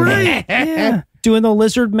goes, doing doing the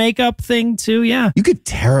lizard makeup thing too. Yeah, you could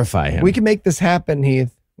terrify him. We can make this happen,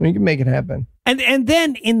 Heath. We can make it happen. And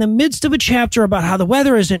then in the midst of a chapter about how the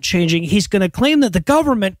weather isn't changing, he's going to claim that the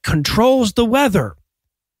government controls the weather.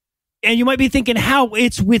 And you might be thinking how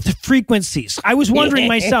it's with frequencies. I was wondering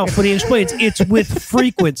myself, but he explains it's with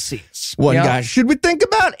frequencies. One guy, should we think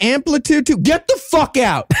about amplitude too? Get the fuck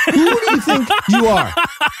out. Who do you think you are?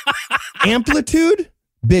 Amplitude?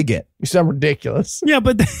 Bigot. You sound ridiculous. Yeah,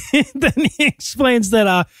 but then he explains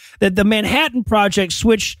that that the Manhattan Project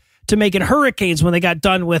switched to making hurricanes when they got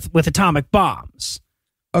done with atomic bombs.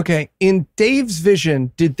 Okay, in Dave's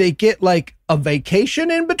vision, did they get like a vacation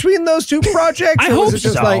in between those two projects? I Or was hope it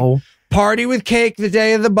just so. like party with cake the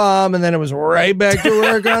day of the bomb, and then it was right back to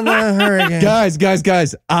work on the hurricane?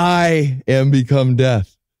 Guys, I am become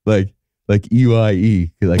death. Like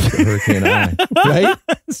EYE, like Hurricane I.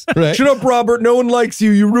 Right? Shut up, Robert. No one likes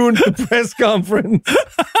you. You ruined the press conference.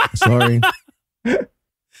 Sorry.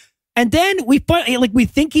 And then we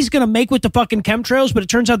think he's going to make with the fucking chemtrails, but it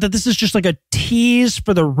turns out that this is just like a tease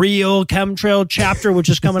for the real chemtrail chapter, which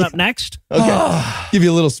is coming up next. Okay. Give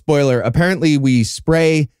you a little spoiler. Apparently, we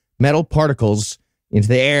spray metal particles into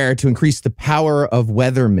the air to increase the power of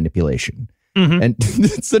weather manipulation. Mm-hmm. And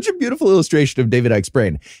it's such a beautiful illustration of David Icke's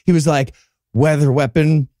brain. He was like, weather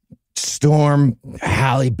weapon, storm,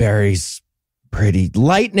 Halle Berry's pretty.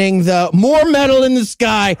 Lightning, though. More metal in the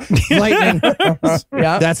sky. Lightning.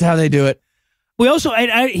 Yeah. That's how they do it. We also,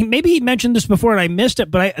 maybe he mentioned this before and I missed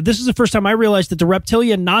it, but this is the first time I realized that the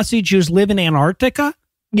reptilian Nazi Jews live in Antarctica.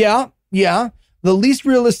 Yeah. The least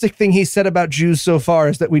realistic thing he said about Jews so far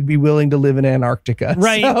is that we'd be willing to live in Antarctica.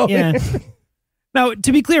 Right. So- Yeah. Now,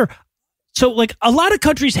 to be clear, so like a lot of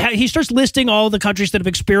countries, he starts listing all the countries that have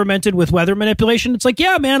experimented with weather manipulation. It's like,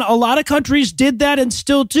 yeah, man, a lot of countries did that and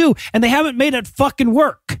still do, and they haven't made it fucking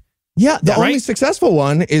work. Yeah, the only Right? successful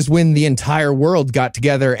one is when the entire world got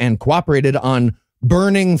together and cooperated on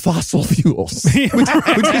burning fossil fuels, which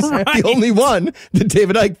is the only one that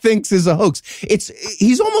David Icke thinks is a hoax.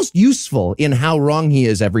 He's almost useful in how wrong he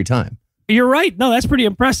is every time. You're right. No, that's pretty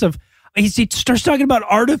impressive. He starts talking about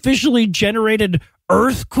artificially generated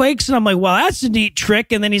earthquakes, and I'm like, well, that's a neat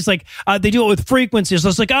trick. And then he's like, they do it with frequencies. I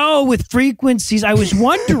was like, oh, with frequencies. I was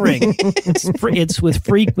wondering. It's with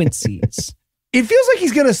frequencies. It feels like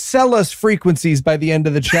he's going to sell us frequencies by the end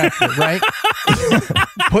of the chapter, right?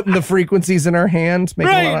 Putting the frequencies in our hand.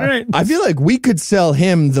 Right. I feel like we could sell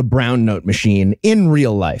him the brown note machine in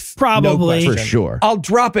real life. Probably. For sure. I'll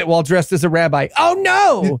drop it while dressed as a rabbi. Oh,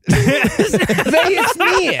 no. It's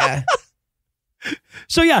me.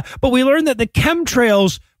 So yeah, but we learned that the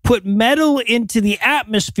chemtrails put metal into the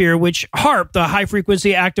atmosphere, which HAARP, the High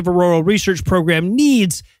Frequency Active Auroral Research Program,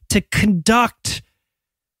 needs to conduct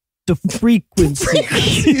the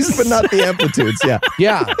frequencies. But not the amplitudes, yeah.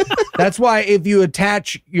 Yeah. That's why if you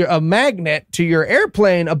attach a magnet to your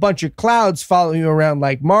airplane, a bunch of clouds follow you around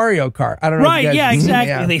like Mario Kart. I don't know. Right, yeah, exactly.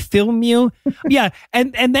 Yeah. They film you. Yeah,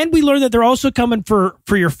 and then we learned that they're also coming for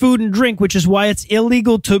your food and drink, which is why it's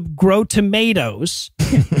illegal to grow tomatoes.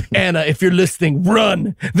 Anna, if you're listening,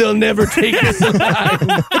 run. They'll never take us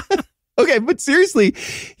alive. Okay, but seriously,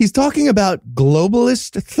 he's talking about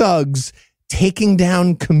globalist thugs taking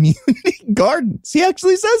down community gardens. He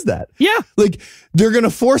actually says that. Yeah. Like, they're going to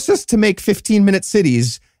force us to make 15-minute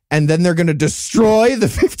cities, and then they're going to destroy the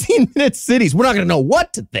 15-minute cities. We're not going to know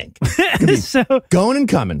what to think. So Going and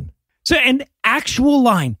coming. So an actual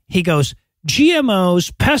line, he goes,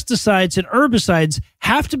 GMOs, pesticides, and herbicides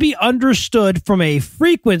have to be understood from a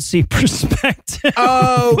frequency perspective.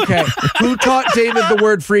 Okay. Who taught David the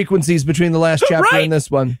word frequencies between the last chapter and this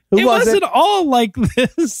one? Who It was wasn't it? all like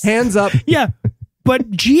this. Hands up. Yeah. But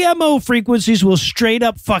GMO frequencies will straight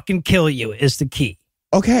up fucking kill you is the key.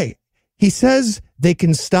 Okay. He says they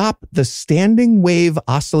can stop the standing wave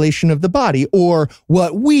oscillation of the body, or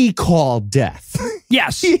what we call death.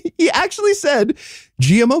 Yes. He actually said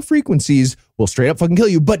GMO frequencies will straight up fucking kill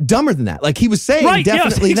you, but dumber than that. Like, he was saying Right, yes,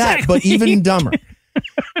 definitely that, exactly. but even dumber.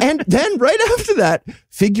 And then right after that,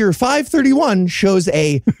 figure 531 shows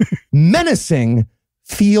a menacing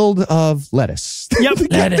field of lettuce. Yep. The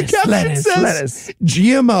caption lettuce, says, lettuce.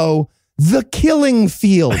 GMO, the killing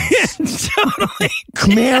fields. Totally.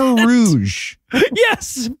 Khmer Rouge.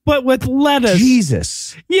 Yes, but with lettuce.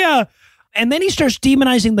 Jesus. Yeah. And then he starts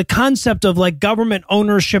demonizing the concept of like government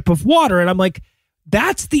ownership of water. And I'm like,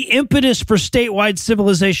 that's the impetus for statewide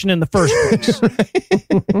civilization in the first place.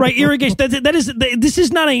 Right? Irrigation. This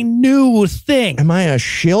is not a new thing. Am I a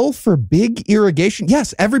shill for big irrigation?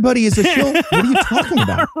 Yes, everybody is a shill. What are you talking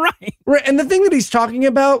about? Right. Right. And the thing that he's talking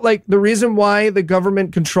about, like the reason why the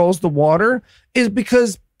government controls the water is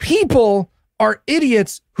because people are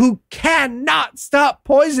idiots who cannot stop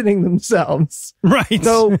poisoning themselves. Right.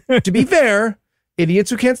 So to be fair,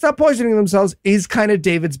 idiots who can't stop poisoning themselves is kind of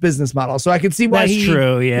David's business model. So I can see why That's he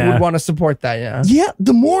true, yeah. would want to support that. Yeah. Yeah,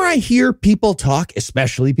 the more I hear people talk,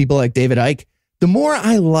 especially people like David Icke, the more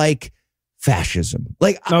I like fascism.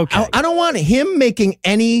 Like, Okay. I don't want him making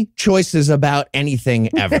any choices about anything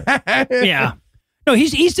ever. Yeah. No,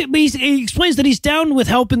 he explains that he's down with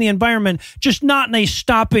helping the environment, just not in a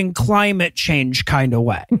stopping climate change kind of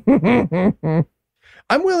way.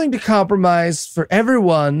 I'm willing to compromise for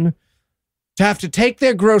everyone to have to take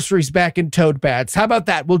their groceries back in tote bags. How about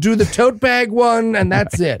that? We'll do the tote bag one, and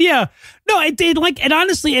that's it. Yeah. No, and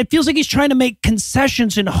honestly, it feels like he's trying to make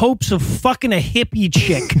concessions in hopes of fucking a hippie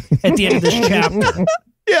chick at the end of this chapter.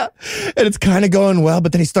 Yeah. And it's kind of going well,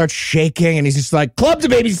 but then he starts shaking and he's just like, club's a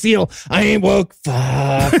baby seal. I ain't woke.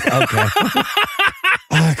 Fuck. Okay.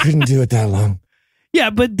 I couldn't do it that long.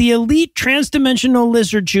 Yeah, but the elite transdimensional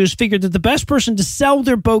lizard Jews figured that the best person to sell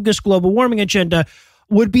their bogus global warming agenda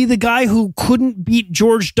would be the guy who couldn't beat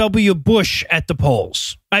George W. Bush at the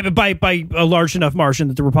polls by a large enough margin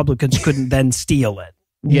that the Republicans couldn't then steal it.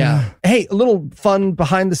 Yeah. Hey, a little fun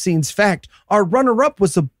behind the scenes fact. Our runner-up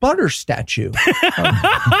was a butter statue.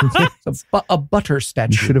 A butter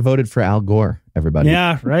statue. You should have voted for Al Gore, everybody.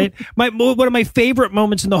 Yeah, right? One of my favorite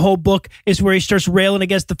moments in the whole book is where he starts railing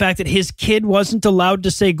against the fact that his kid wasn't allowed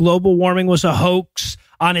to say global warming was a hoax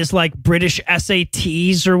on his like British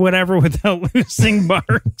SATs or whatever without losing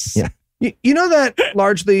marks. Yeah. You know that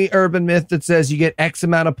largely urban myth that says you get X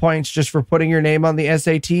amount of points just for putting your name on the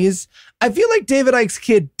SATs? I feel like David Icke's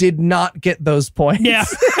kid did not get those points. Yeah.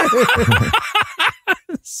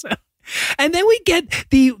 And then we get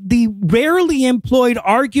the rarely employed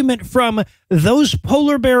argument from those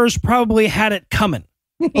polar bears probably had it coming.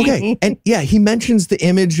 Okay. And yeah, he mentions the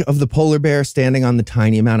image of the polar bear standing on the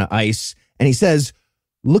tiny amount of ice. And he says,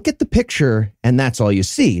 look at the picture and that's all you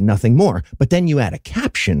see, nothing more. But then you add a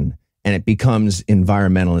caption and it becomes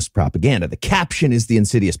environmentalist propaganda. The caption is the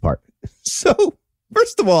insidious part. So,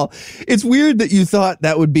 first of all, it's weird that you thought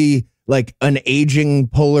that would be like an aging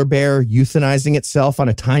polar bear euthanizing itself on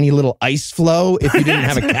a tiny little ice floe if you didn't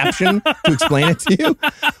have a caption to explain it to you.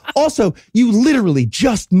 Also, you literally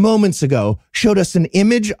just moments ago showed us an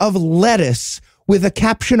image of lettuce with a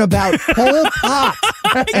caption about Pol Pot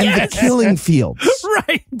and the killing fields.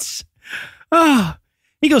 Right.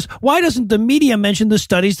 He goes, why doesn't the media mention the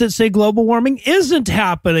studies that say global warming isn't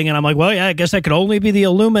happening? And I'm like, well, yeah, I guess that could only be the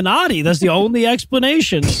Illuminati. That's the only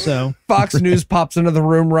explanation. So Fox News pops into the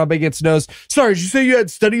room rubbing its nose. Sorry, did you say you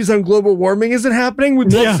had studies on global warming isn't happening?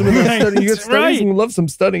 We'd love some of those studies. You got studies and we'd love some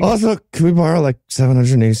studies. Also, can we borrow like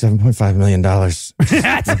 $787.5 million?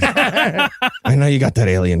 I know you got that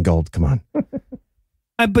alien gold. Come on.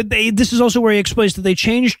 But this is also where he explains that they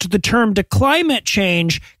changed the term to climate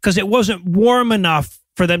change because it wasn't warm enough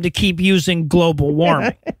for them to keep using global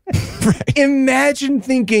warming. Right. Imagine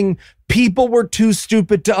thinking people were too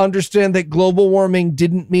stupid to understand that global warming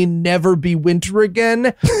didn't mean never be winter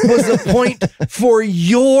again was a point for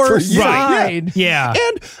your side. Yeah.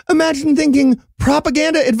 And imagine thinking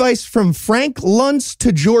propaganda advice from Frank Luntz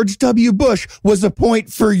to George W. Bush was a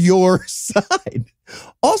point for your side.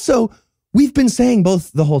 Also, we've been saying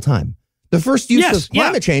both the whole time. The first use of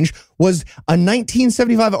climate change was a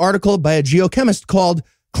 1975 article by a geochemist called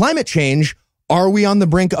Climate Change, Are We on the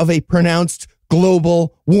Brink of a Pronounced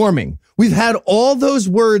Global Warming? We've had all those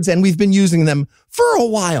words and we've been using them for a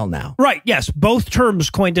while now. Right, yes. Both terms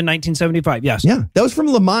coined in 1975, yes. Yeah, that was from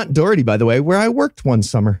Lamont Doherty, by the way, where I worked one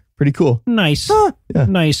summer. Pretty cool. Nice. Yeah.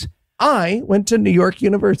 Nice. I went to New York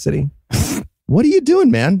University. What are you doing,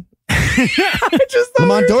 man?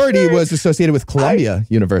 Lamont Doherty was associated with Columbia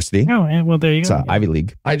University. Oh, yeah, well, there you go. It's Ivy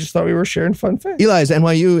League. I just thought we were sharing fun facts. Eli, is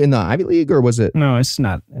NYU in the Ivy League or was it? No, it's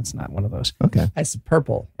not. It's not one of those. Okay. It's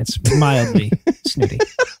purple. It's mildly snooty.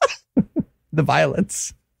 The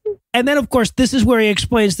violets. And then, of course, this is where he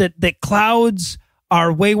explains that clouds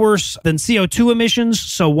are way worse than CO2 emissions.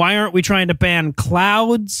 So why aren't we trying to ban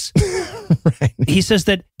clouds? Right. He says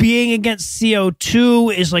that being against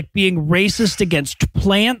CO2 is like being racist against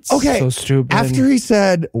plants. Okay. So stupid. After he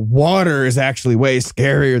said water is actually way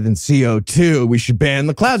scarier than CO2, we should ban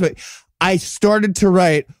the clouds. But I started to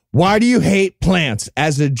write, why do you hate plants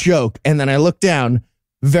as a joke? And then I looked down,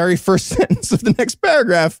 very first sentence of the next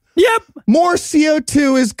paragraph. Yep. More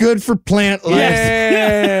CO2 is good for plant life.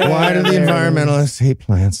 Yeah. Why do the environmentalists hate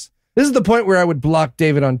plants? This is the point where I would block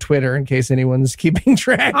David on Twitter in case anyone's keeping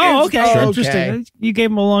track. Oh, okay. Oh, Interesting. You gave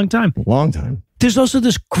him a long time. Long time. There's also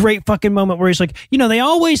this great fucking moment where he's like, they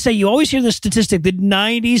always say, you always hear the statistic that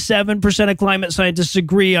 97% of climate scientists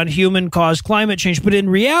agree on human-caused climate change. But in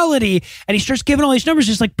reality, and he starts giving all these numbers,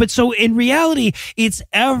 he's like, but so in reality, it's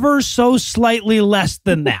ever so slightly less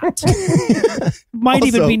than that. Might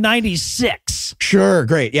even be 96. Sure.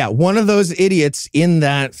 Great. Yeah. One of those idiots in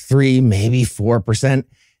that 3, maybe 4%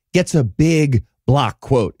 gets a big block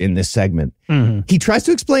quote in this segment. Mm-hmm. He tries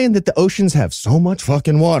to explain that the oceans have so much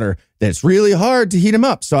fucking water that it's really hard to heat them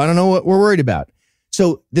up. So I don't know what we're worried about.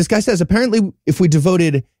 So this guy says, apparently, if we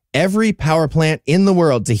devoted every power plant in the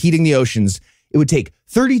world to heating the oceans, it would take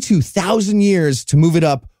 32,000 years to move it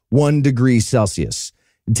up 1 degree Celsius.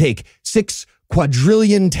 It'd take 6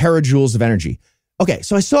 quadrillion terajoules of energy. Okay,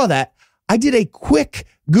 so I saw that. I did a quick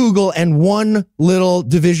Google and one little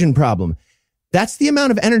division problem. That's the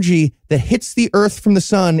amount of energy that hits the Earth from the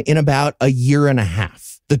sun in about a year and a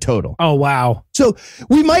half, the total. Oh, wow. So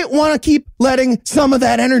we might want to keep letting some of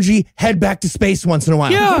that energy head back to space once in a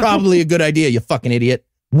while. Yeah. Probably a good idea, you fucking idiot.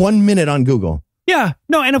 1 minute on Google. Yeah.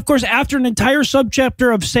 No, and of course, after an entire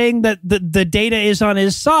subchapter of saying that the data is on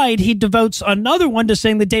his side, he devotes another one to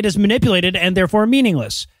saying the data is manipulated and therefore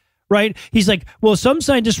meaningless. Right? He's like, well, some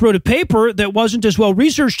scientists wrote a paper that wasn't as well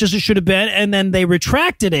researched as it should have been, and then they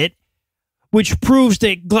retracted it, which proves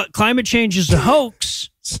that climate change is a hoax.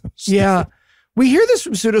 Yeah. We hear this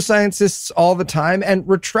from pseudoscientists all the time, and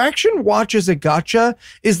retraction watch as a gotcha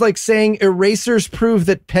is like saying erasers prove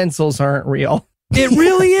that pencils aren't real. It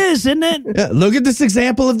really is, isn't it? Yeah, look at this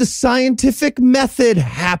example of the scientific method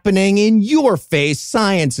happening in your face.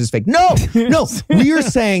 Science is fake. No, we are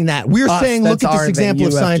saying that. We're saying, look at this example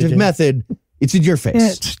of scientific method. It's in your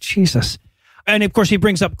face. Jesus. And of course, he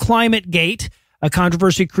brings up ClimateGate, a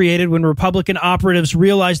controversy created when Republican operatives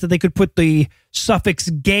realized that they could put the suffix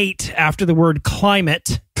gate after the word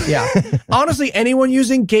climate. Yeah. Honestly, anyone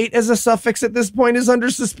using gate as a suffix at this point is under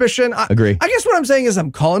suspicion. Agree. I guess what I'm saying is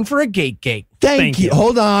I'm calling for a gate. Thank you.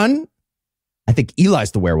 Hold on. I think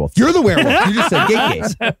Eli's the werewolf. You're the werewolf. You just said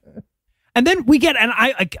gate. And then we get, and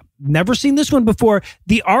I've never seen this one before,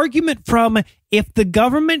 the argument from, if the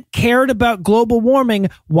government cared about global warming,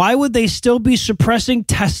 why would they still be suppressing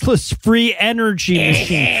Tesla's free energy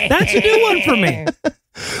machine? That's a new one for me.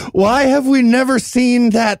 Why have we never seen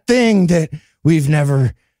that thing that we've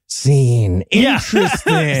never seen?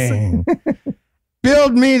 Interesting.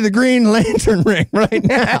 Build me the Green Lantern ring right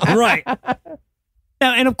now. Right.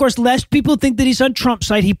 Now, and of course, lest people think that he's on Trump's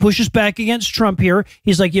side, he pushes back against Trump here.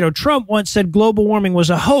 He's like, Trump once said global warming was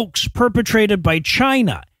a hoax perpetrated by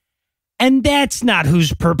China. And that's not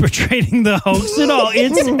who's perpetrating the hoax at all.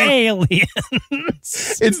 It's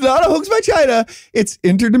aliens. It's not a hoax by China. It's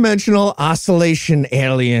interdimensional oscillation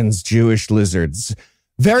aliens, Jewish lizards.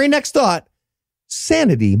 Very next thought,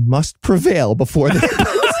 sanity must prevail before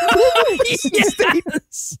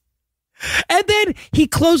Yes. And then he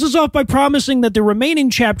closes off by promising that the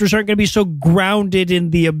remaining chapters aren't going to be so grounded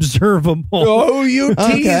in the observable. Oh, you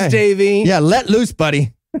tease, Davey. Yeah, let loose,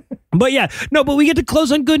 buddy. But but we get to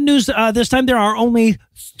close on good news. This time there are only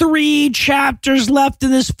 3 chapters left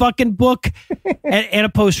in this fucking book and a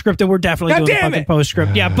postscript, and we're definitely doing a fucking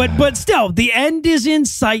postscript. Yeah, but still, the end is in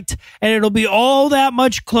sight, and it'll be all that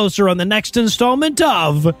much closer on the next installment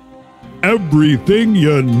of Everything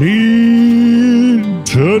you need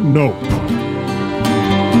to know.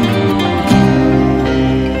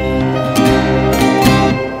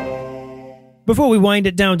 Before we wind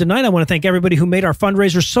it down tonight, I want to thank everybody who made our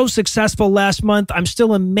fundraiser so successful last month. I'm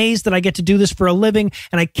still amazed that I get to do this for a living,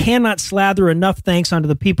 and I cannot slather enough thanks onto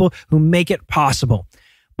the people who make it possible.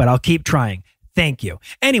 But I'll keep trying. Thank you.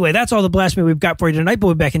 Anyway, that's all the blasphemy we've got for you tonight. But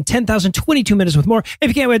we'll be back in 10,022 minutes with more. If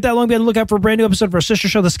you can't wait that long, be on the lookout for a brand new episode of our sister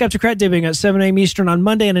show, The Skepticrat, debuting at 7 a.m. Eastern on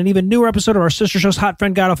Monday, and an even newer episode of our sister show's Hot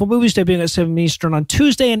Friend GodAwfulMovies, debuting at 7 Eastern on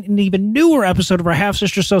Tuesday, and an even newer episode of our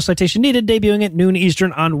half-sister show, Citation Needed, debuting at noon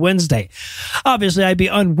Eastern on Wednesday. Obviously, I'd be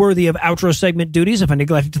unworthy of outro segment duties if I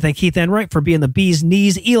neglected to thank Heath Enright for being the bee's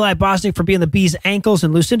knees, Eli Bosnick for being the bee's ankles,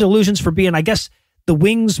 and Lucinda Lugeons for being, I guess, the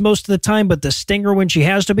wings most of the time, but the stinger when she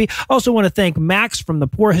has to be. Also want to thank Max from the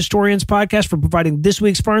Poor Historians podcast for providing this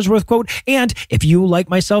week's Farnsworth quote. And if you, like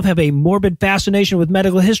myself, have a morbid fascination with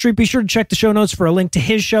medical history, be sure to check the show notes for a link to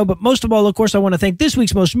his show. But most of all, of course, I want to thank this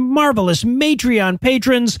week's most marvelous Matreon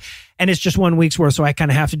patrons. And it's just 1 week's worth, so I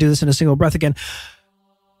kind of have to do this in a single breath again.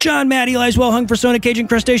 John, Matt, Eli's Well Hung, Persona, Cajun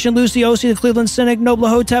Crustacean, Lucy, O.C., the Cleveland Cynic, Nobla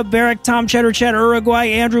Hotep, Varric, Tom, Cheddar, Chat, Uruguay,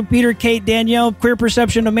 Andrew, Peter, Kate, Danielle, Queer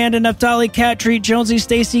Perception, Amanda, Neftali, Cat Treat, Jonesy,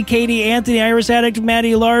 Stacy, Katie, Anthony, Iris Addict,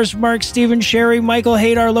 Maddie, Lars, Mark, Stephen, Sherry, Michael,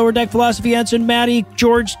 Hadar, Lower Deck Philosophy, Ensign, Maddie,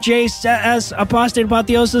 George, Jace, S, Apostate,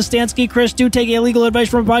 Apotheosis, Stansky, Chris, do take illegal advice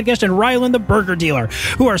from a podcast, and Rylan, the Burger Dealer,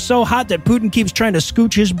 who are so hot that Putin keeps trying to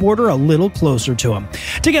scooch his border a little closer to him.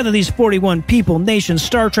 Together, these 41 people, nations,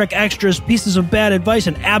 Star Trek extras, pieces of bad advice,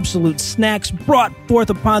 and absolute snacks brought forth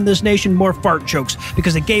upon this nation more fart jokes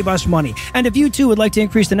because it gave us money. And if you too would like to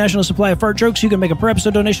increase the national supply of fart jokes, you can make a per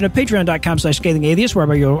episode donation at patreon.com/ScathingAtheist,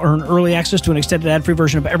 whereby you'll earn early access to an extended ad-free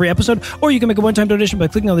version of every episode, or you can make a one-time donation by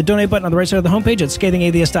clicking on the donate button on the right side of the homepage at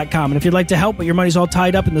ScathingAtheist.com. And if you'd like to help, but your money's all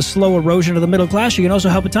tied up in the slow erosion of the middle class, you can also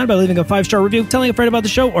help a ton by leaving a 5-star review, telling a friend about the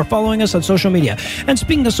show, or following us on social media. And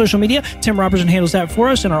speaking of social media, Tim Robertson handles that for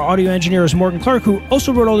us, and our audio engineer is Morgan Clark, who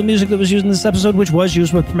also wrote all the music that was used in this episode, which was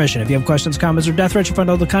used with permission. If you have questions, comments, or death threats, you find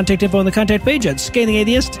all the contact info on the contact page at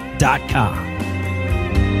ScathingAtheist.com.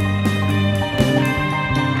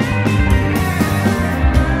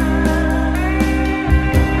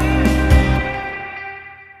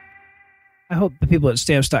 hope the people at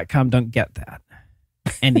stamps.com don't get that.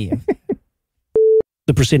 Any of it.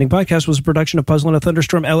 The preceding podcast was a production of Puzzle and a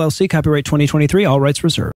Thunderstorm LLC, copyright 2023, all rights reserved.